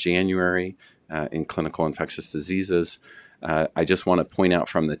in January in Clinical Infectious Diseases. I just want to point out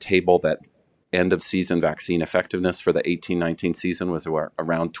from the table that end of season vaccine effectiveness for the 18-19 season was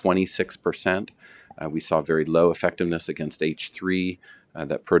around 26%. We saw very low effectiveness against H3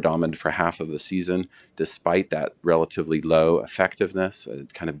 that predominated for half of the season. Despite that relatively low effectiveness,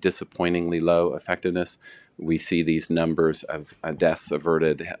 kind of disappointingly low effectiveness, we see these numbers of deaths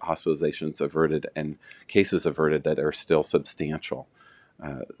averted, hospitalizations averted, and cases averted that are still substantial.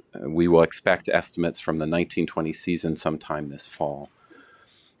 We will expect estimates from the 1920 season sometime this fall.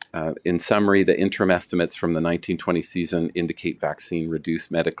 In summary, the interim estimates from the 1920 season indicate vaccine reduced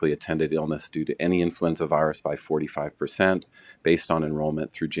medically attended illness due to any influenza virus by 45% based on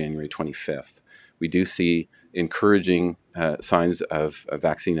enrollment through January 25th. We do see encouraging signs of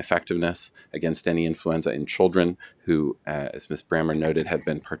vaccine effectiveness against any influenza in children who, as Ms. Brammer noted, have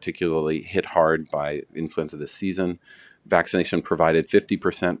been particularly hit hard by influenza this season. Vaccination provided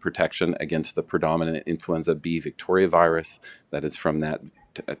 50% protection against the predominant influenza B Victoria virus, that is from that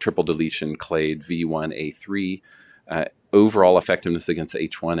triple deletion clade V1A3. Overall effectiveness against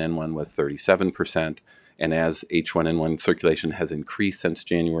H1N1 was 37%. And as H1N1 circulation has increased since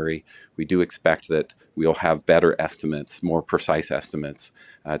January, we do expect that we'll have better estimates, more precise estimates,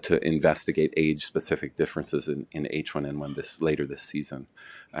 to investigate age-specific differences in H1N1 later this season.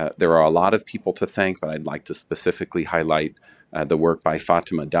 There are a lot of people to thank, but I'd like to specifically highlight the work by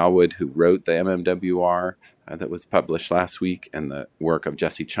Fatima Dawood, who wrote the MMWR that was published last week, and the work of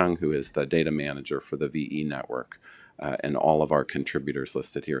Jesse Chung, who is the data manager for the VE network, and all of our contributors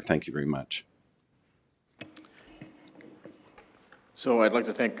listed here. Thank you very much. So I'd like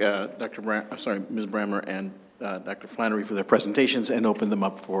to thank Ms. Brammer and Dr. Flannery for their presentations and open them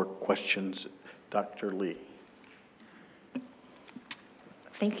up for questions. Dr. Lee.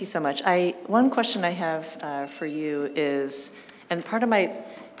 Thank you so much. One question I have for you is, and part of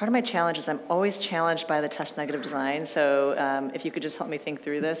my challenge is I'm always challenged by the test negative design. So if you could just help me think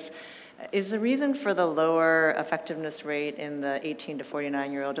through this. Is the reason for the lower effectiveness rate in the 18 to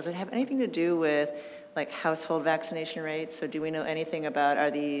 49-year-old, does it have anything to do with like household vaccination rates? So do we know anything about,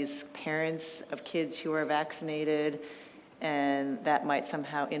 are these parents of kids who are vaccinated, and that might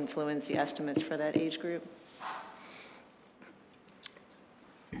somehow influence the estimates for that age group?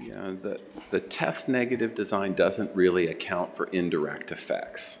 Yeah, the test negative design doesn't really account for indirect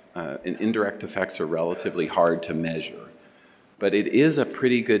effects. And indirect effects are relatively hard to measure. But it is a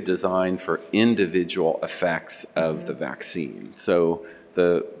pretty good design for individual effects of the vaccine. So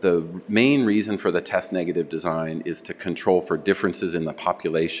the main reason for the test negative design is to control for differences in the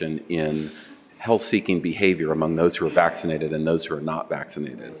population in health-seeking behavior among those who are vaccinated and those who are not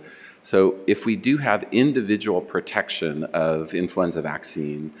vaccinated. So if we do have individual protection of influenza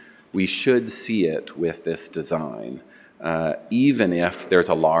vaccine, we should see it with this design, even if there's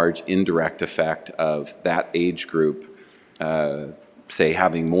a large indirect effect of that age group, say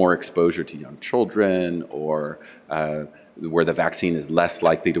having more exposure to young children, or where the vaccine is less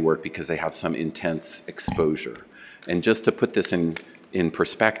likely to work because they have some intense exposure. And just to put this in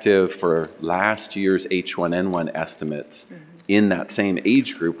perspective, for last year's H1N1 estimates, in that same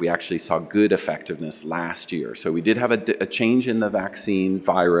age group, we actually saw good effectiveness last year. So we did have a change in the vaccine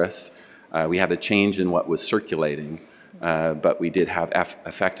virus. We had a change in what was circulating, but we did have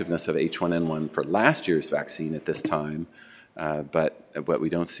effectiveness of H1N1 for last year's vaccine at this time, but we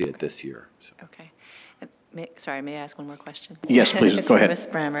don't see it this year. So. Okay. Sorry, may I ask one more question? Yes, please, go ahead. Ms.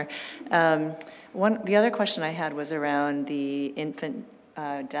 Brammer. The other question I had was around the infant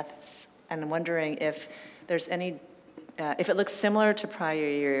deaths, and I'm wondering if there's any, if it looks similar to prior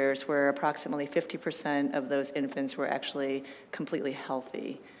years where approximately 50% of those infants were actually completely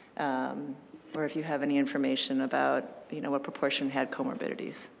healthy, or if you have any information about, what proportion had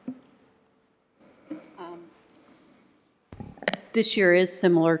comorbidities. This year is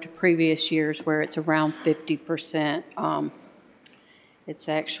similar to previous years where it's around 50%. It's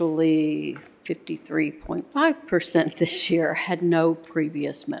actually 53.5% this year had no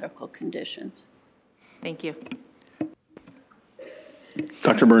previous medical conditions. Thank you.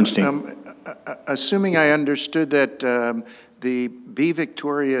 Dr. Bernstein. Assuming I understood that the B.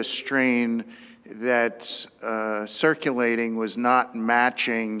 Victoria strain that's circulating was not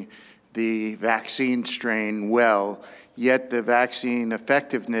matching the vaccine strain well, yet the vaccine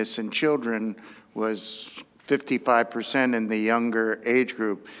effectiveness in children was 55% in the younger age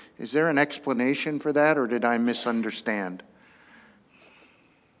group. Is there an explanation for that, or did I misunderstand?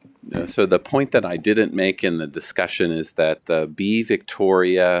 No, so the point that I didn't make in the discussion is that the B.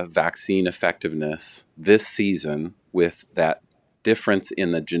 Victoria vaccine effectiveness this season, with that difference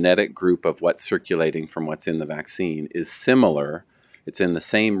in the genetic group of what's circulating from what's in the vaccine, is similar. It's in the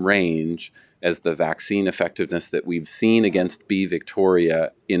same range as the vaccine effectiveness that we've seen against B.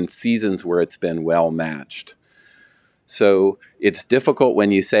 Victoria in seasons where it's been well matched. So it's difficult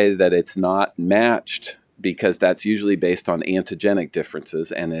when you say that it's not matched, because that's usually based on antigenic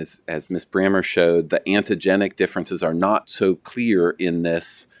differences. And as Ms. Brammer showed, the antigenic differences are not so clear in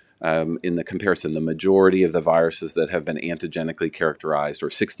this, in the comparison. The majority of the viruses that have been antigenically characterized, or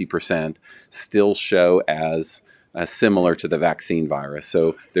 60%, still show as similar to the vaccine virus.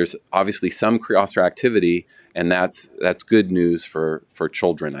 So there's obviously some cross-reactivity, and that's good news for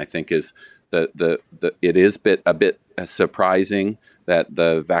children. I think is it is a bit surprising that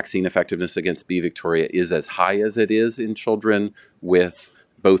the vaccine effectiveness against B. Victoria is as high as it is in children, with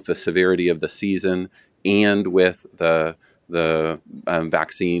both the severity of the season and with the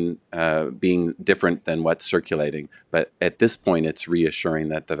vaccine being different than what's circulating. But at this point, it's reassuring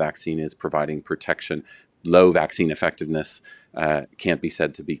that the vaccine is providing protection. Low vaccine effectiveness can't be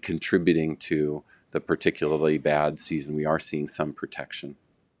said to be contributing to the particularly bad season. We are seeing some protection.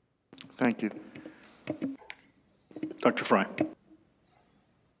 Thank you. Dr. Fry.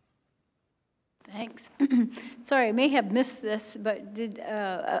 Thanks. Sorry, I may have missed this, but did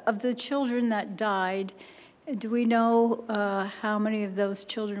of the children that died, do we know how many of those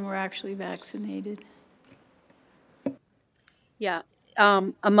children were actually vaccinated? Yeah.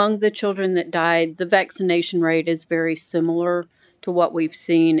 Among the children that died, the vaccination rate is very similar to what we've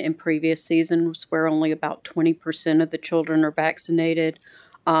seen in previous seasons, where only about 20% of the children are vaccinated.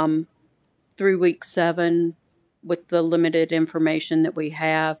 Through week 7, with the limited information that we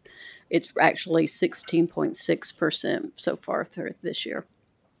have, it's actually 16.6% so far through this year.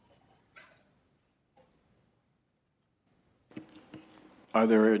 Are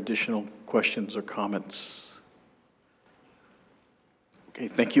there additional questions or comments? Okay,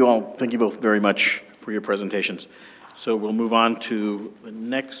 thank you all. Thank you both very much for your presentations. So we'll move on to the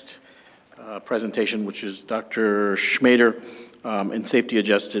next presentation, which is Dr. Schmader, in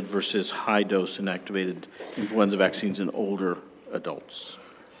safety-adjusted versus high-dose inactivated influenza vaccines in older adults.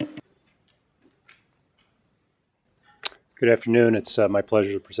 Good afternoon. It's my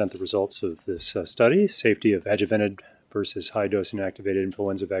pleasure to present the results of this study, safety of adjuvanted versus high-dose inactivated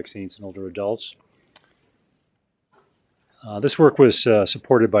influenza vaccines in older adults. This work was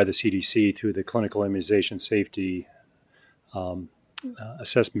supported by the CDC through the Clinical Immunization Safety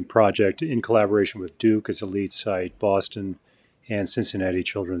Assessment Project in collaboration with Duke as a lead site, Boston, and Cincinnati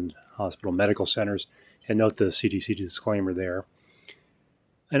Children's Hospital Medical Centers. And note the CDC disclaimer there.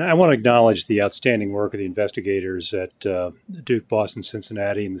 And I want to acknowledge the outstanding work of the investigators at Duke, Boston,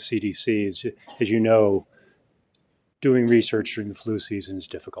 Cincinnati, and the CDC. As you know, doing research during the flu season is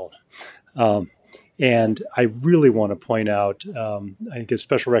difficult. And I really want to point out, I give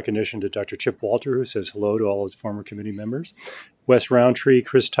special recognition to Dr. Chip Walter, who says hello to all his former committee members, Wes Roundtree,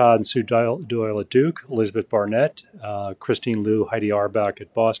 Chris Todd, and Sue Doyle at Duke, Elizabeth Barnett, Christine Liu, Heidi Arbach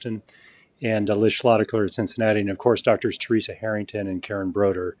at Boston, and Liz Schlotterkler at Cincinnati, and of course, Drs. Teresa Harrington and Karen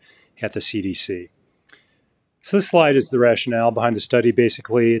Broder at the CDC. So this slide is the rationale behind the study,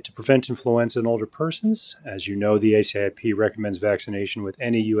 basically to prevent influenza in older persons. As you know, the ACIP recommends vaccination with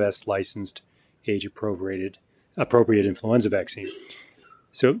any U.S. licensed age-appropriate influenza vaccine.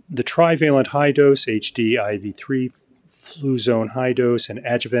 So the trivalent high-dose HD IV3 Fluzone high-dose and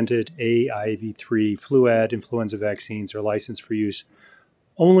adjuvanted AIV3 Fluad influenza vaccines are licensed for use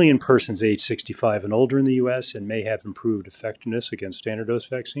only in persons age 65 and older in the U.S. and may have improved effectiveness against standard dose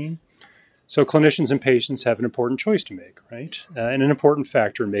vaccine. So clinicians and patients have an important choice to make, right? And an important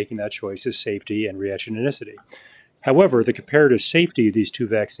factor in making that choice is safety and reactogenicity. However, the comparative safety of these two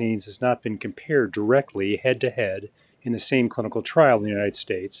vaccines has not been compared directly head-to-head in the same clinical trial in the United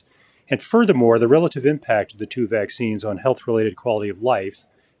States. And furthermore, the relative impact of the two vaccines on health-related quality of life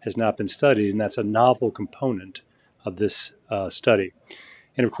has not been studied, and that's a novel component of this study.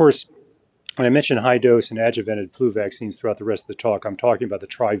 And of course, when I mention high-dose and adjuvanted flu vaccines throughout the rest of the talk, I'm talking about the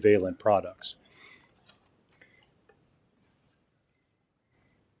trivalent products.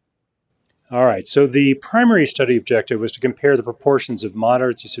 All right, so the primary study objective was to compare the proportions of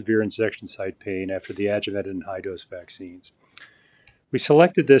moderate to severe injection site pain after the adjuvanted and high-dose vaccines. We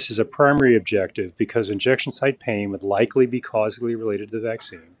selected this as a primary objective because injection site pain would likely be causally related to the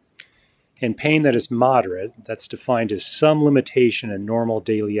vaccine. And pain that is moderate, that's defined as some limitation in normal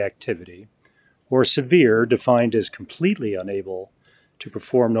daily activity, or severe, defined as completely unable to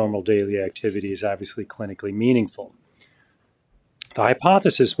perform normal daily activity, is obviously clinically meaningful. The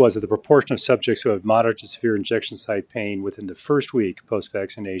hypothesis was that the proportion of subjects who have moderate to severe injection site pain within the first week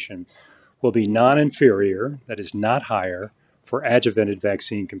post-vaccination will be non-inferior, that is not higher, for adjuvanted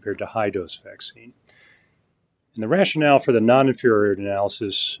vaccine compared to high-dose vaccine. And the rationale for the non-inferiority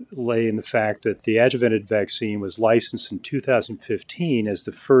analysis lay in the fact that the adjuvanted vaccine was licensed in 2015 as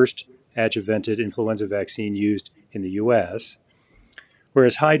the first adjuvanted influenza vaccine used in the U.S.,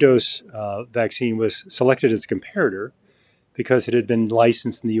 whereas high-dose vaccine was selected as a comparator because it had been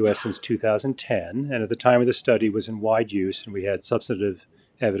licensed in the U.S. since 2010, and at the time of the study was in wide use, and we had substantive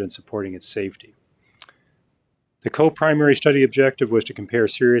evidence supporting its safety. The co-primary study objective was to compare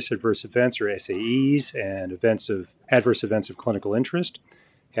serious adverse events, or SAEs, and adverse events of clinical interest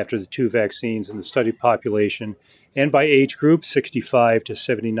after the two vaccines in the study population, and by age group, 65 to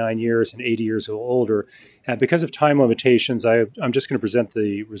 79 years and 80 years or older. And because of time limitations, I'm just going to present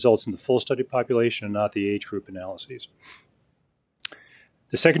the results in the full study population and not the age group analyses.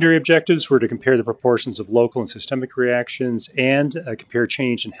 The secondary objectives were to compare the proportions of local and systemic reactions and compare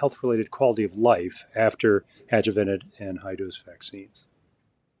change in health-related quality of life after adjuvanted and high-dose vaccines.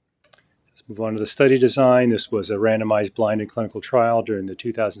 Let's move on to the study design. This was a randomized blinded clinical trial during the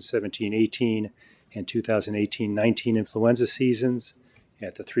 2017-18 and 2018-19 influenza seasons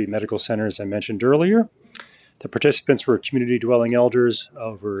at the three medical centers I mentioned earlier. The participants were community-dwelling elders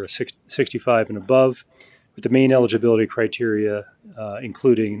over 65 and above, with the main eligibility criteria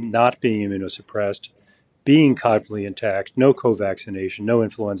including not being immunosuppressed, being cognitively intact, no co-vaccination, no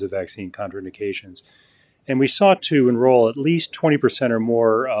influenza vaccine contraindications. And we sought to enroll at least 20% or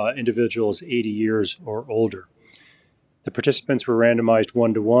more individuals 80 years or older. The participants were randomized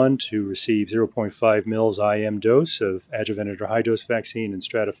 1-to-1 to receive 0.5 mils IM dose of adjuvanted or high-dose vaccine and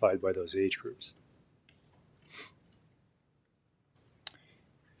stratified by those age groups.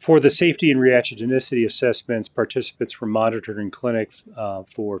 For the safety and reactogenicity assessments, participants were monitored in clinic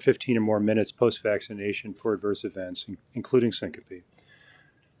for 15 or more minutes post-vaccination for adverse events, including syncope.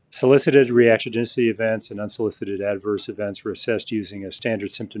 Solicited reactogenicity events and unsolicited adverse events were assessed using a standard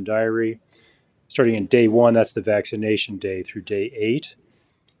symptom diary. Starting in day 1, that's the vaccination day, through day 8.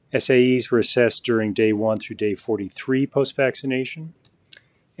 SAEs were assessed during day 1 through day 43 post-vaccination.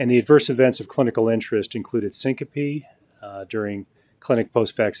 And the adverse events of clinical interest included syncope during clinic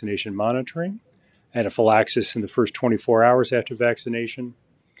post-vaccination monitoring, anaphylaxis in the first 24 hours after vaccination,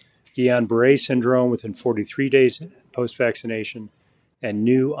 Guillain-Barré syndrome within 43 days post-vaccination, and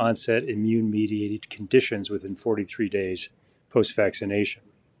new onset immune-mediated conditions within 43 days post-vaccination.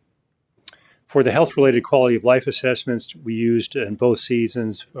 For the health-related quality of life assessments, we used in both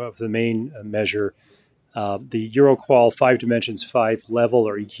seasons for the main measure the EuroQoL 5 Dimensions 5 Level,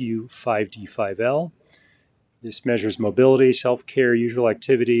 or EQ 5D5L. This measures mobility, self-care, usual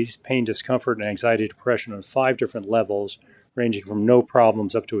activities, pain, discomfort, and anxiety, depression on 5 different levels, ranging from no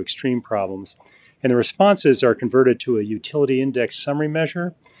problems up to extreme problems. And the responses are converted to a utility index summary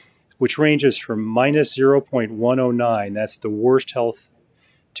measure, which ranges from minus 0.109, that's the worst health,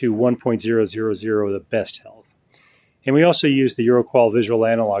 to 1.000, the best health. And we also use the EuroQoL Visual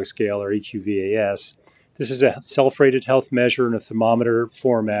Analog Scale, or EQVAS. This is a self-rated health measure in a thermometer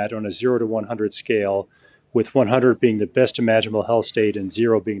format on a 0 to 100 scale, with 100 being the best imaginable health state and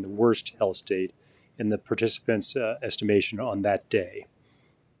 0 being the worst health state in the participants' estimation on that day.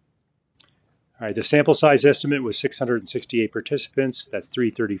 All right, the sample size estimate was 668 participants. That's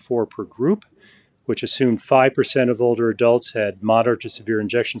 334 per group, which assumed 5% of older adults had moderate to severe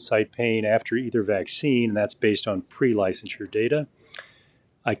injection site pain after either vaccine, and that's based on pre-licensure data.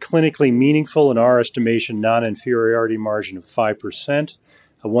 A clinically meaningful, in our estimation, non-inferiority margin of 5%,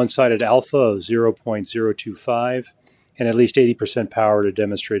 a one-sided alpha of 0.025, and at least 80% power to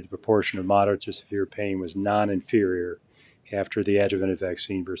demonstrate the proportion of moderate to severe pain was non-inferior after the adjuvanted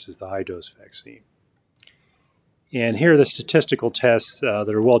vaccine versus the high-dose vaccine. And here are the statistical tests that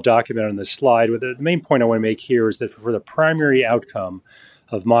are well documented on this slide. The main point I want to make here is that for the primary outcome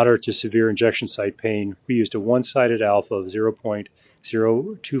of moderate to severe injection site pain, we used a one-sided alpha of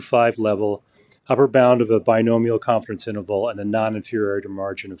 0.025 level, upper bound of a binomial confidence interval, and a non-inferiority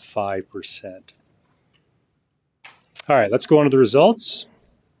margin of 5%. All right, let's go on to the results.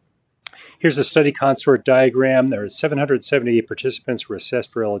 Here's the study consort diagram. There are 778 participants were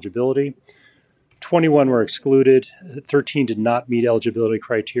assessed for eligibility. 21 were excluded, 13 did not meet eligibility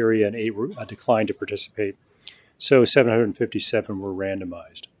criteria, and 8 declined to participate. So 757 were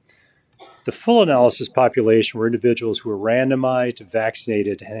randomized. The full analysis population were individuals who were randomized,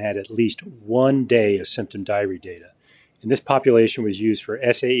 vaccinated, and had at least 1 day of symptom diary data. And this population was used for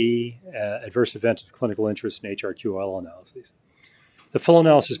SAE, adverse events of clinical interest, and HRQOL analyses. The full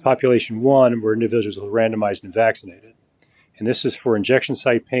analysis population 1 were individuals who were randomized and vaccinated. And this is for injection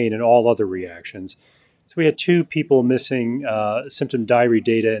site pain and all other reactions. So we had 2 people missing symptom diary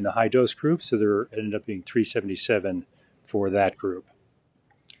data in the high dose group, so there ended up being 377 for that group.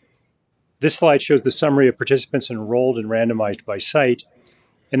 This slide shows the summary of participants enrolled and randomized by site.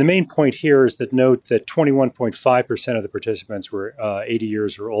 And the main point here is that note that 21.5% of the participants were 80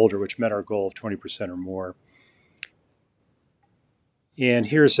 years or older, which met our goal of 20% or more. And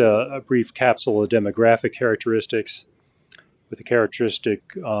here's a brief capsule of demographic characteristics, with the characteristic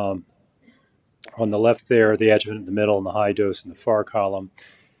on the left there, the adjuvant in the middle, and the high dose in the far column.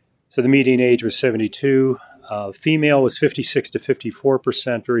 So the median age was 72. Female was 56 to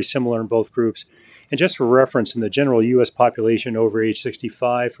 54%, very similar in both groups. And just for reference, in the general U.S. population over age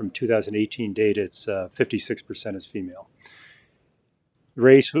 65, from 2018 data, it's 56% is female.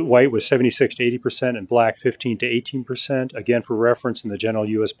 Race, white was 76 to 80%, and black 15 to 18%. Again, for reference, in the general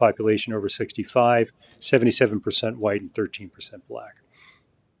U.S. population over 65, 77% white and 13% black.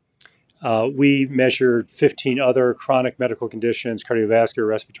 We measured 15 other chronic medical conditions, cardiovascular,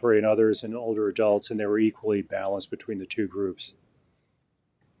 respiratory, and others in older adults, and they were equally balanced between the 2 groups.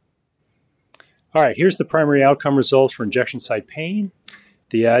 All right, here's the primary outcome results for injection site pain.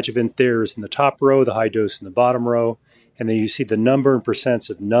 The adjuvant there is in the top row, the high dose in the bottom row. And then you see the number and percents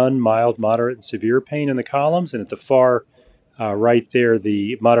of none, mild, moderate, and severe pain in the columns. And at the far right there,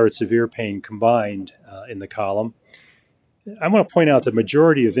 the moderate, severe pain combined in the column. I want to point out the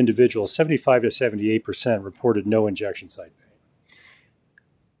majority of individuals, 75 to 78%, reported no injection site pain.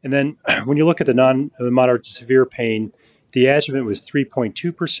 And then when you look at the moderate to severe pain, the adjuvant was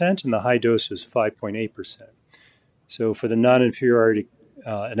 3.2% and the high dose was 5.8%. So for the non-inferiority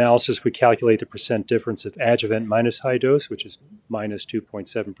analysis, we calculate the percent difference of adjuvant minus high dose, which is minus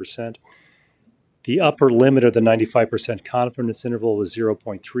 2.7%. The upper limit of the 95% confidence interval was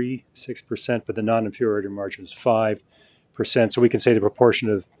 0.36%, but the non-inferiority margin was 5%. So we can say the proportion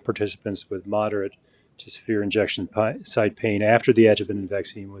of participants with moderate to severe injection site pain after the adjuvanted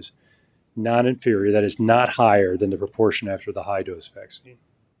vaccine was non-inferior, that is not higher than the proportion after the high-dose vaccine.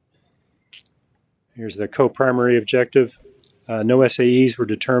 Here's the co-primary objective. No SAEs were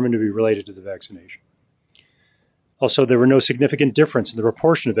determined to be related to the vaccination. Also, there were no significant difference in the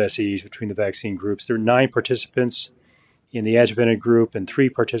proportion of SAEs between the vaccine groups. There were 9 participants in the adjuvanted group and 3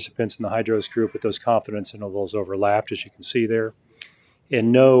 participants in the high-dose group, but those confidence intervals overlapped, as you can see there,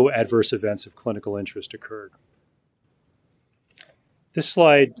 and no adverse events of clinical interest occurred. This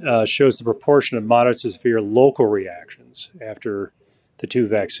slide shows the proportion of moderate to severe local reactions after the 2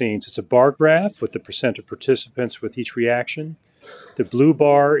 vaccines. It's a bar graph with the percent of participants with each reaction. The blue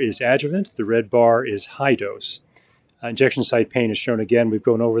bar is adjuvant, the red bar is high dose. Injection site pain is shown again. We've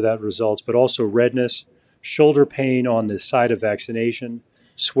gone over that results, but also redness, shoulder pain on the side of vaccination,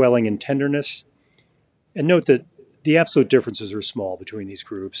 swelling and tenderness. And note that the absolute differences are small between these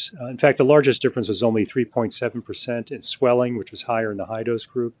groups. In fact, the largest difference was only 3.7% in swelling, which was higher in the high dose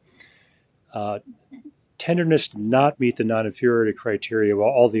group. Tenderness did not meet the non-inferiority criteria,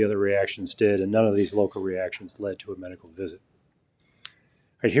 while all the other reactions did, and none of these local reactions led to a medical visit.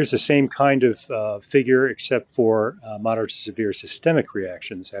 All right, here's the same kind of figure, except for moderate to severe systemic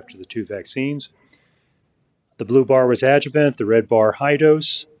reactions after the 2 vaccines. The blue bar was adjuvant, the red bar high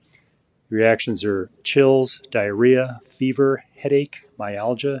dose. Reactions are chills, diarrhea, fever, headache,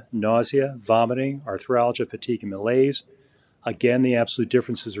 myalgia, nausea, vomiting, arthralgia, fatigue, and malaise. Again, the absolute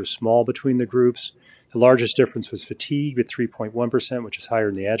differences are small between the groups. The largest difference was fatigue with 3.1%, which is higher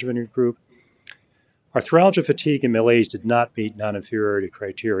in the adjuvanted group. Arthralgia, fatigue, and malaise did not meet non-inferiority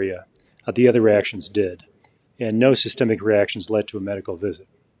criteria. The other reactions did, and no systemic reactions led to a medical visit.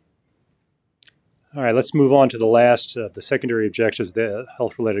 All right, let's move on to the last of the secondary objectives, the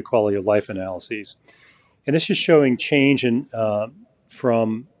health-related quality of life analyses. And this is showing change in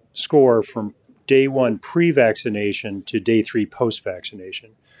from score from day 1 pre-vaccination to day 3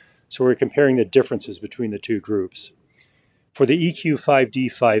 post-vaccination. So we're comparing the differences between the two groups. For the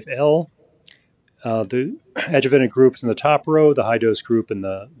EQ5D5L, the adjuvanted group is in the top row, the high-dose group in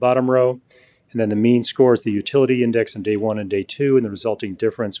the bottom row, and then the mean score is the utility index on day 1 and day 2, and the resulting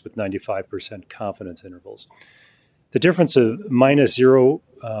difference with 95% confidence intervals. The difference of minus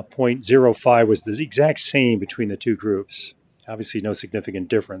 0.05 was the exact same between the two groups. Obviously, no significant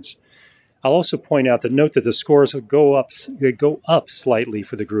difference. I'll also point out that note that the scores go up slightly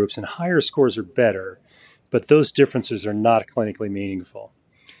for the groups, and higher scores are better, but those differences are not clinically meaningful.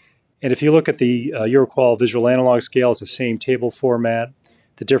 And if you look at the Euroqual visual analog scale, it's the same table format.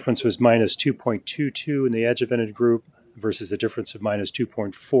 The difference was minus 2.22 in the adjuvanted group versus the difference of minus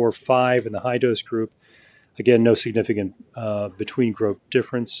 2.45 in the high-dose group. Again, no significant between group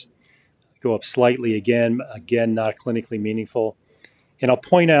difference. Go up slightly again, not clinically meaningful. And I'll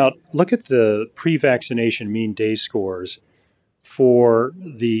point out, look at the pre-vaccination mean day scores for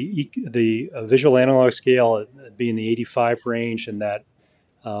the visual analog scale being the 85 range, and that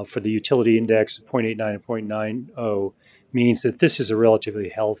for the utility index of 0.89 and 0.90 means that this is a relatively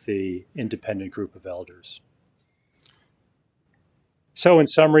healthy, independent group of elders. So in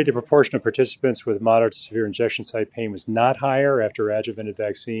summary, the proportion of participants with moderate to severe injection site pain was not higher after adjuvanted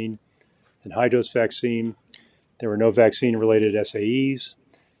vaccine than high-dose vaccine. There were no vaccine-related SAEs.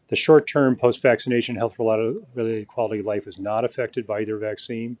 The short-term post-vaccination health-related quality of life is not affected by either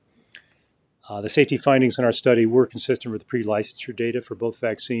vaccine. The safety findings in our study were consistent with the pre-licensure data for both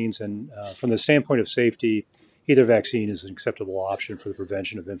vaccines, and from the standpoint of safety, either vaccine is an acceptable option for the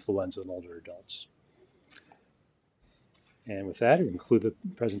prevention of influenza in older adults. And with that, I conclude the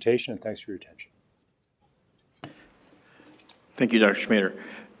presentation, and thanks for your attention. Thank you, Dr.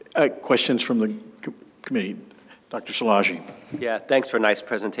 Schmader. Questions from the committee? Dr. Szilagyi. Yeah, thanks for a nice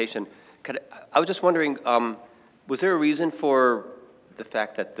presentation. I was just wondering, was there a reason for the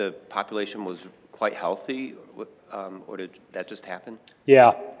fact that the population was quite healthy, or did that just happen?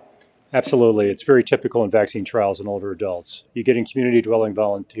 Yeah, absolutely. It's very typical in vaccine trials in older adults. You get in community-dwelling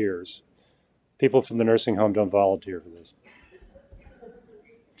volunteers. People from the nursing home don't volunteer for this.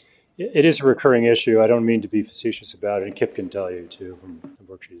 It is a recurring issue. I don't mean to be facetious about it, and Kip can tell you, too, from the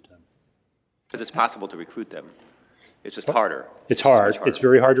work she's done. Because it's possible to recruit them. It's just harder. It's hard. It's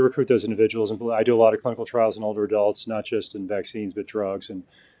very hard to recruit those individuals. And I do a lot of clinical trials in older adults, not just in vaccines, but drugs. And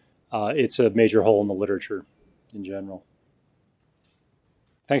it's a major hole in the literature in general.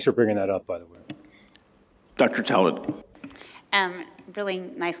 Thanks for bringing that up, by the way. Dr. Talbot. Really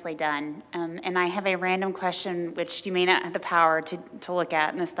nicely done. And I have a random question, which you may not have the power to look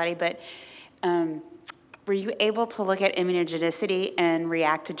at in the study, but were you able to look at immunogenicity and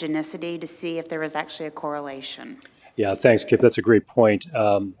reactogenicity to see if there was actually a correlation? Yeah, thanks, Kip. That's a great point.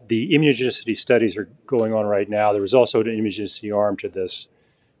 The immunogenicity studies are going on right now. There was also an immunogenicity arm to this.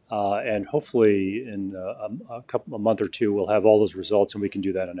 And hopefully in a month or two, we'll have all those results and we can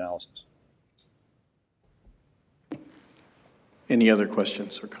do that analysis. Any other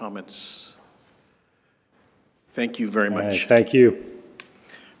questions or comments? Thank you very much. Right, thank you.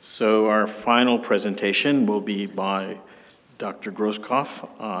 So our final presentation will be by Dr. Groskopf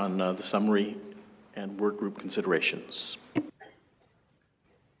on the summary and work group considerations.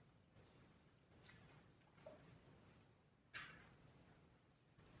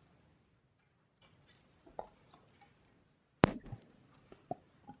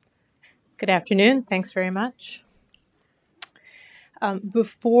 Good afternoon. Thanks very much.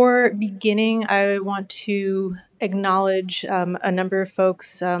 Before beginning, I want to acknowledge a number of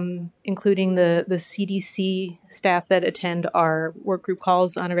folks, including the CDC staff that attend our work group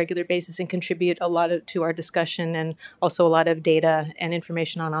calls on a regular basis and contribute a lot to our discussion, and also a lot of data and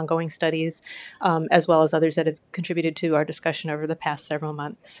information on ongoing studies, as well as others that have contributed to our discussion over the past several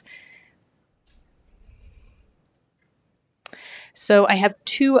months. So I have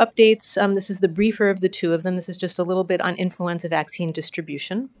two updates. This is the briefer of the two of them. This is just a little bit on influenza vaccine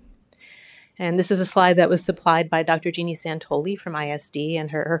distribution. And this is a slide that was supplied by Dr. Jeannie Santoli from ISD,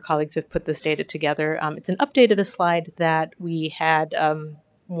 and her colleagues have put this data together. It's an update of a slide that we had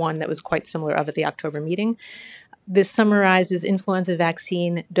one that was quite similar of at the October meeting. This summarizes influenza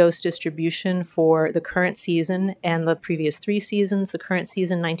vaccine dose distribution for the current season and the previous 3 seasons. The current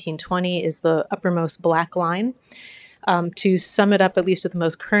season, 1920, is the uppermost black line. To sum it up, at least with the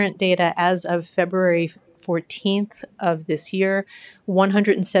most current data, as of February 14th of this year,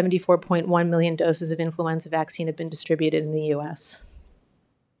 174.1 million doses of influenza vaccine have been distributed in the U.S.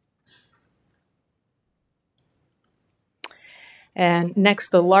 And next,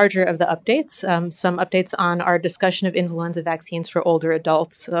 the larger of the updates, some updates on our discussion of influenza vaccines for older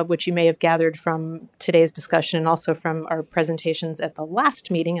adults, which you may have gathered from today's discussion and also from our presentations at the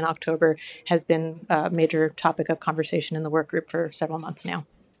last meeting in October, has been a major topic of conversation in the work group for several months now.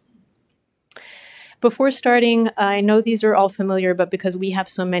 Before starting, I know these are all familiar, but because we have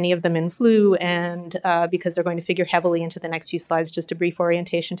so many of them in flu and because they're going to figure heavily into the next few slides, just a brief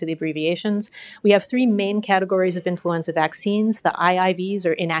orientation to the abbreviations. We have 3 main categories of influenza vaccines. The IIVs,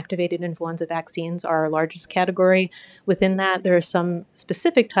 or inactivated influenza vaccines, are our largest category. Within that, there are some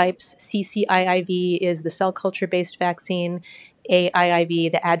specific types. CCIIV is the cell culture-based vaccine,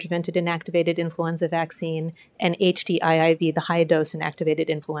 AIIV, the adjuvanted inactivated influenza vaccine, and HDIIV, the high-dose inactivated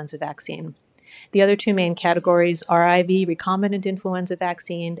influenza vaccine. The other 2 main categories are RIV, recombinant influenza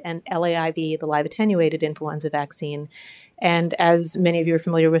vaccine, and LAIV, the live attenuated influenza vaccine. And as many of you are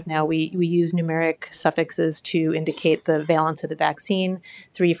familiar with now, we use numeric suffixes to indicate the valence of the vaccine,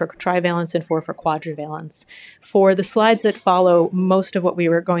 3 for trivalence and 4 for quadrivalence. For the slides that follow, most of what we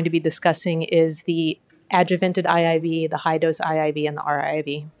were going to be discussing is the adjuvanted IIV, the high-dose IIV, and the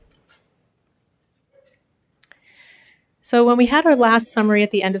RIV. So when we had our last summary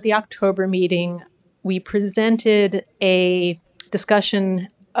at the end of the October meeting, we presented a discussion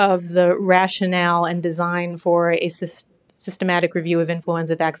of the rationale and design for a systematic review of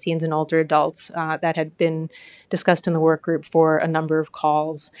influenza vaccines in older adults that had been discussed in the work group for a number of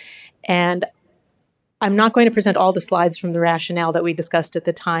calls. And I'm not going to present all the slides from the rationale that we discussed at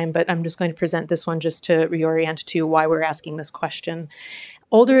the time, but I'm just going to present this one just to reorient to why we're asking this question.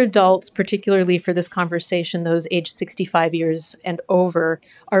 Older adults, particularly for this conversation, those aged 65 years and over,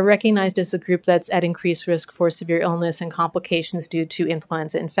 are recognized as a group that's at increased risk for severe illness and complications due to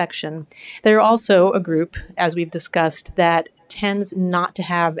influenza infection. They're also a group, as we've discussed, that tends not to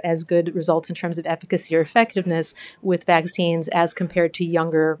have as good results in terms of efficacy or effectiveness with vaccines as compared to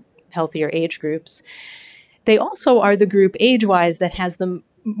younger, healthier age groups. They also are the group age-wise that has the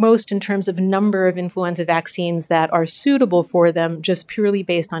most in terms of number of influenza vaccines that are suitable for them, just purely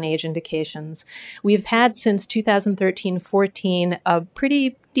based on age indications. We've had since 2013-14 a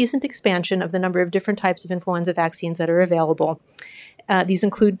pretty decent expansion of the number of different types of influenza vaccines that are available. These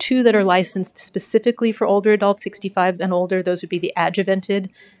include 2 that are licensed specifically for older adults, 65 and older. Those would be the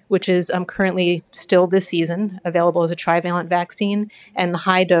Adjuvanted, which is currently still this season available as a trivalent vaccine, and the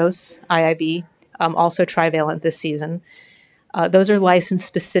high-dose IIV, also trivalent this season. Those are licensed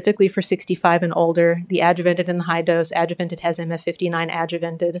specifically for 65 and older. The adjuvanted and the high dose. Adjuvanted has MF59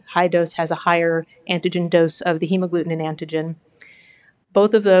 adjuvanted. High dose has a higher antigen dose of the hemagglutinin antigen.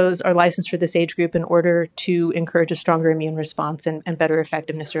 Both of those are licensed for this age group in order to encourage a stronger immune response and better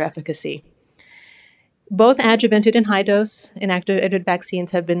effectiveness or efficacy. Both adjuvanted and high-dose inactivated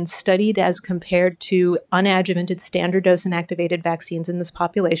vaccines have been studied as compared to unadjuvanted standard dose inactivated vaccines in this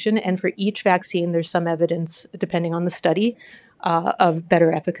population, and for each vaccine there's some evidence, depending on the study, of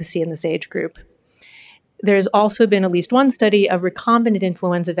better efficacy in this age group. There's also been at least one study of recombinant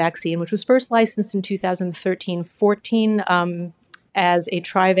influenza vaccine, which was first licensed in 2013-14 as a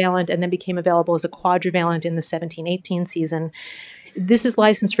trivalent and then became available as a quadrivalent in the 17-18 season. This is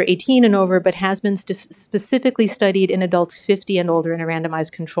licensed for 18 and over, but has been specifically studied in adults 50 and older in a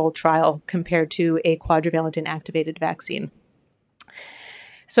randomized controlled trial compared to a quadrivalent inactivated vaccine.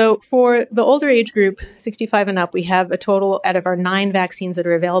 So for the older age group, 65 and up, we have a total out of our 9 vaccines that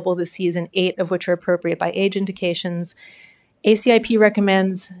are available this season, 8 of which are appropriate by age indications. ACIP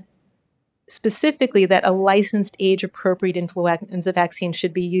recommends specifically that a licensed age-appropriate influenza vaccine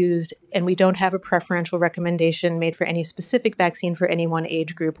should be used, and we don't have a preferential recommendation made for any specific vaccine for any one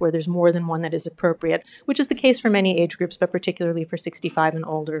age group where there's more than one that is appropriate, which is the case for many age groups, but particularly for 65 and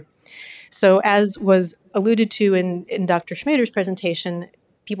older. So as was alluded to in Dr. Schmader's presentation,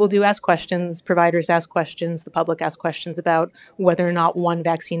 people do ask questions, providers ask questions, the public asks questions about whether or not one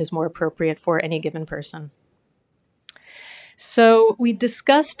vaccine is more appropriate for any given person. So we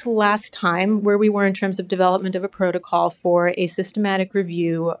discussed last time where we were in terms of development of a protocol for a systematic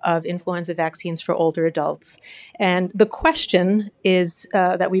review of influenza vaccines for older adults. And the question is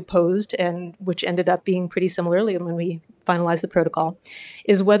that we posed, and which ended up being pretty similarly when we finalized the protocol,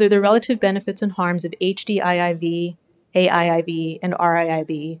 is whether the relative benefits and harms of HDIIV AIIV, and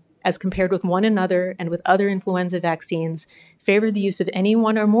RIIV, as compared with one another and with other influenza vaccines, favor the use of any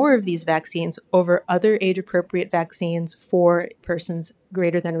one or more of these vaccines over other age-appropriate vaccines for persons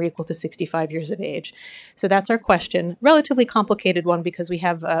greater than or equal to 65 years of age. So that's our question. Relatively complicated one because we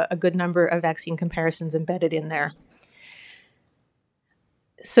have a good number of vaccine comparisons embedded in there.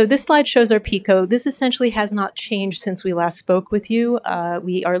 So this slide shows our PICO. This essentially has not changed since we last spoke with you.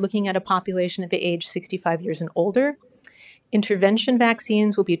 We are looking at a population of age 65 years and older. Intervention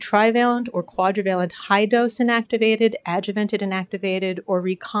vaccines will be trivalent or quadrivalent high-dose inactivated, adjuvanted inactivated, or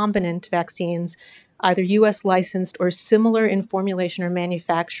recombinant vaccines, either U.S. licensed or similar in formulation or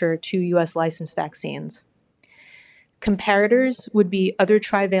manufacture to U.S. licensed vaccines. Comparators would be other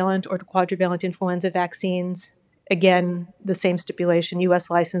trivalent or quadrivalent influenza vaccines. Again, the same stipulation, U.S.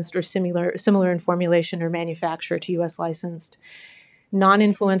 licensed or similar in formulation or manufacture to U.S. licensed.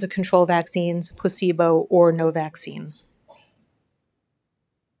 Non-influenza control vaccines, placebo, or no vaccine.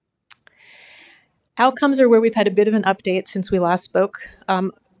 Outcomes are where we've had a bit of an update since we last spoke.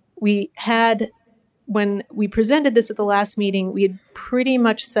 When we presented this at the last meeting, we had pretty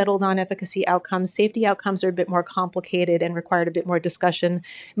much settled on efficacy outcomes. Safety outcomes are a bit more complicated and required a bit more discussion.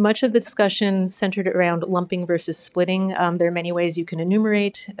 Much of the discussion centered around lumping versus splitting. There are many ways you can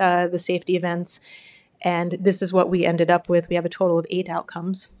enumerate the safety events, and this is what we ended up with. We have a total of 8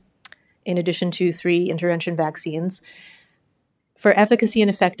 outcomes, in addition to 3 intervention vaccines. For efficacy and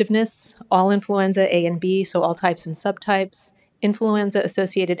effectiveness, all influenza A and B, so all types and subtypes,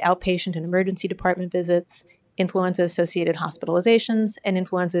 influenza-associated outpatient and emergency department visits, influenza-associated hospitalizations, and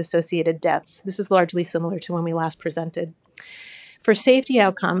influenza-associated deaths. This is largely similar to when we last presented. For safety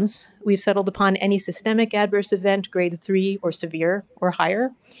outcomes, we've settled upon any systemic adverse event grade 3 or severe or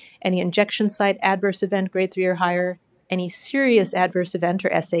higher, any injection site adverse event grade 3 or higher, any serious adverse event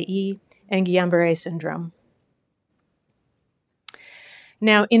or SAE, and Guillain-Barré syndrome.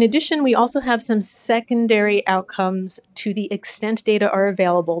 Now, in addition, we also have some secondary outcomes. To the extent data are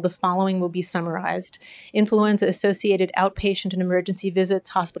available, the following will be summarized. Influenza-associated outpatient and emergency visits,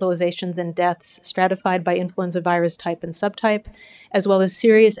 hospitalizations, and deaths stratified by influenza virus type and subtype, as well as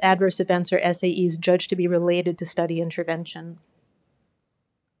serious adverse events or SAEs judged to be related to study intervention.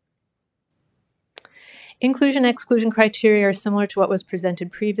 Inclusion-exclusion criteria are similar to what was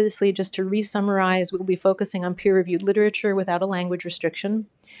presented previously. Just to re-summarize, we'll be focusing on peer-reviewed literature without a language restriction.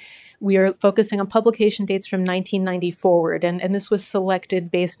 We are focusing on publication dates from 1990 forward, and this was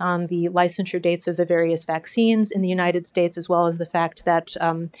selected based on the licensure dates of the various vaccines in the United States, as well as the fact that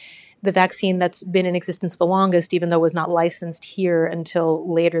the vaccine that's been in existence the longest, even though it was not licensed here until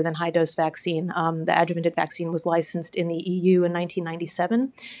later than high-dose vaccine, the adjuvanted vaccine was licensed in the EU in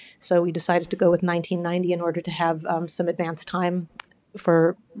 1997. So we decided to go with 1990 in order to have some advance time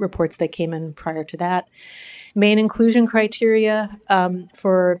for reports that came in prior to that. Main inclusion criteria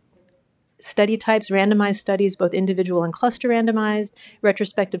for study types, randomized studies, both individual and cluster randomized,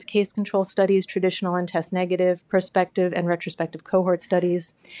 retrospective case control studies, traditional and test negative, prospective and retrospective cohort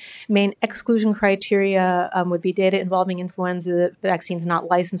studies. Main exclusion criteria would be data involving influenza vaccines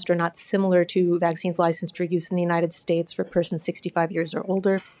not licensed or not similar to vaccines licensed for use in the United States for persons 65 years or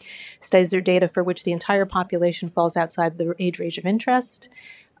older. Studies or data for which the entire population falls outside the age range of interest.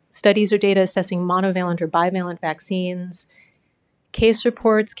 Studies or data assessing monovalent or bivalent vaccines. Case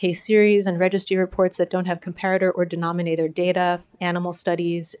reports, case series, and registry reports that don't have comparator or denominator data, animal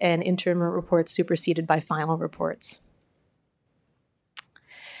studies, and interim reports superseded by final reports.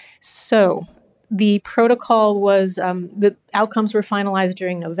 So the protocol was, the outcomes were finalized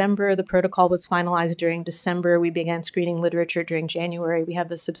during November. The protocol was finalized during December. We began screening literature during January. We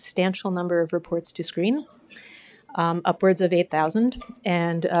have a substantial number of reports to screen, upwards of 8,000,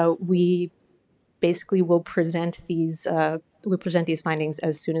 and we basically will present these findings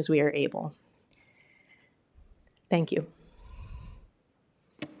as soon as we are able. Thank you.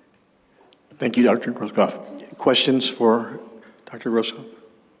 Thank you, Dr. Groskopf. Questions for Dr. Groskopf?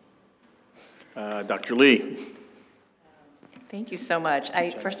 Dr. Lee. Thank you so much.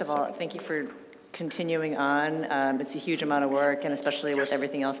 First of all, thank you for continuing on. It's a huge amount of work, and especially with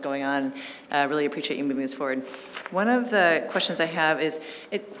everything else going on, really appreciate you moving this forward. One of the questions I have is,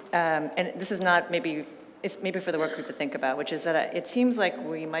 and this is not maybe, it's maybe for the work group to think about, which is that it seems like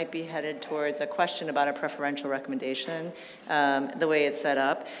we might be headed towards a question about a preferential recommendation, the way it's set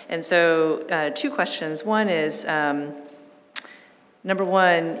up. And so 2 questions. One is, Number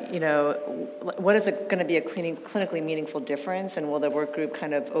one, what is going to be a clinically meaningful difference, and will the work group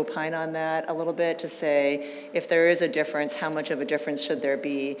kind of opine on that a little bit to say, if there is a difference, how much of a difference should there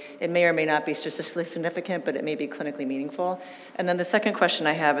be? It may or may not be statistically significant, but it may be clinically meaningful. And then the second question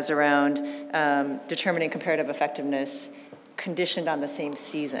I have is around determining comparative effectiveness conditioned on the same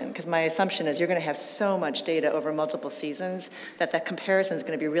season, because my assumption is you're going to have so much data over multiple seasons that comparison is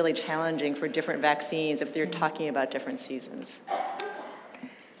going to be really challenging for different vaccines if you're talking about different seasons.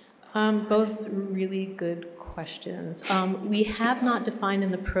 Both really good questions. We have not defined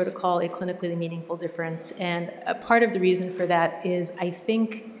in the protocol a clinically meaningful difference, and a part of the reason for that is I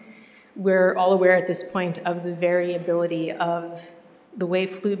think we're all aware at this point of the variability of the way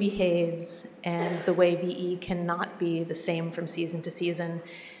flu behaves and the way VE cannot be the same from season to season.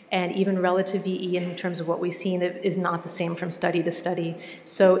 And even relative VE in terms of what we've seen is not the same from study to study.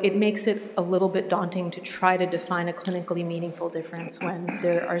 So it makes it a little bit daunting to try to define a clinically meaningful difference when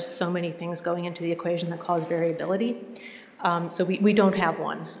there are so many things going into the equation that cause variability. So we don't have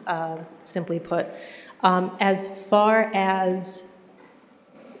one, simply put. As far as,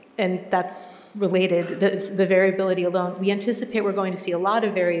 and that's related, the variability alone, we anticipate we're going to see a lot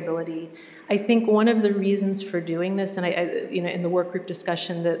of variability. I think one of the reasons for doing this, and in the work group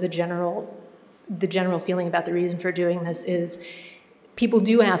discussion, the general feeling about the reason for doing this is people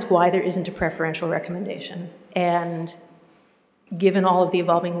do ask why there isn't a preferential recommendation. And given all of the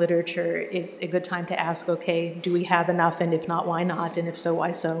evolving literature, it's a good time to ask, okay, do we have enough? And if not, why not? And if so,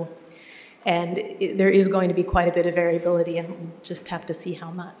 why so? And there is going to be quite a bit of variability, and we'll just have to see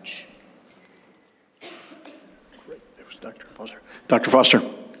how much. It was Dr. Foster. Dr. Foster.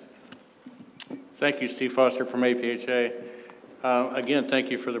 Thank you, Steve Foster from APHA. Again, thank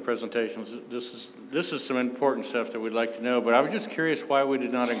you for the presentations. This is some important stuff that we'd like to know, but I was just curious why we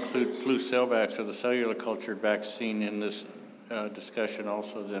did not include Flucelvax or the cellular cultured vaccine in this discussion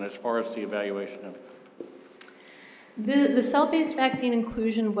also then, as far as the evaluation of it. The cell-based vaccine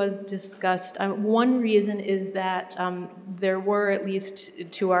inclusion was discussed. One reason is that there were, at least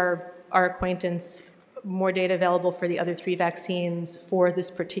to our acquaintance, more data available for the other 3 vaccines for this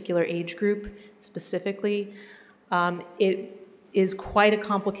particular age group specifically. It is quite a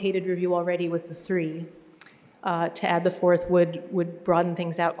complicated review already with the 3. To add the 4th would broaden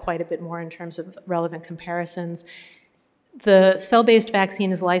things out quite a bit more in terms of relevant comparisons. The cell-based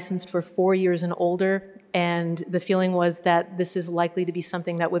vaccine is licensed for 4 years and older, and the feeling was that this is likely to be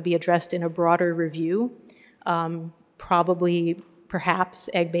something that would be addressed in a broader review, probably perhaps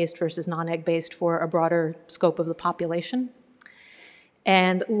egg-based versus non-egg-based for a broader scope of the population.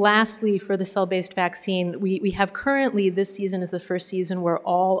 And lastly, for the cell-based vaccine, we have currently, this season is the first season where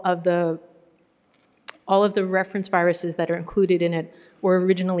all of the reference viruses that are included in it were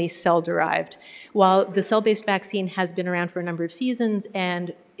originally cell-derived. While the cell-based vaccine has been around for a number of seasons,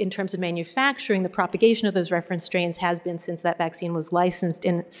 and in terms of manufacturing, the propagation of those reference strains has been since that vaccine was licensed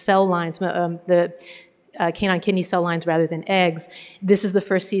in cell lines, the canine kidney cell lines rather than eggs. This is the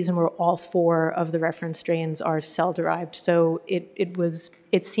first season where all 4 of the reference strains are cell-derived. So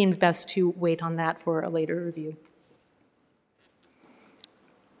it seemed best to wait on that for a later review.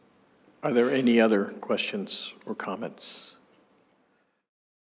 Are there any other questions or comments?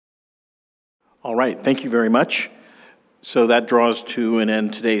 All right, thank you very much. So that draws to an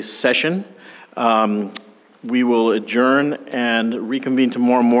end today's session. We will adjourn and reconvene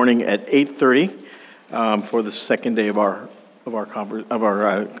tomorrow morning at 8:30 for the second day of our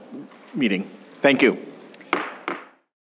meeting. Thank you.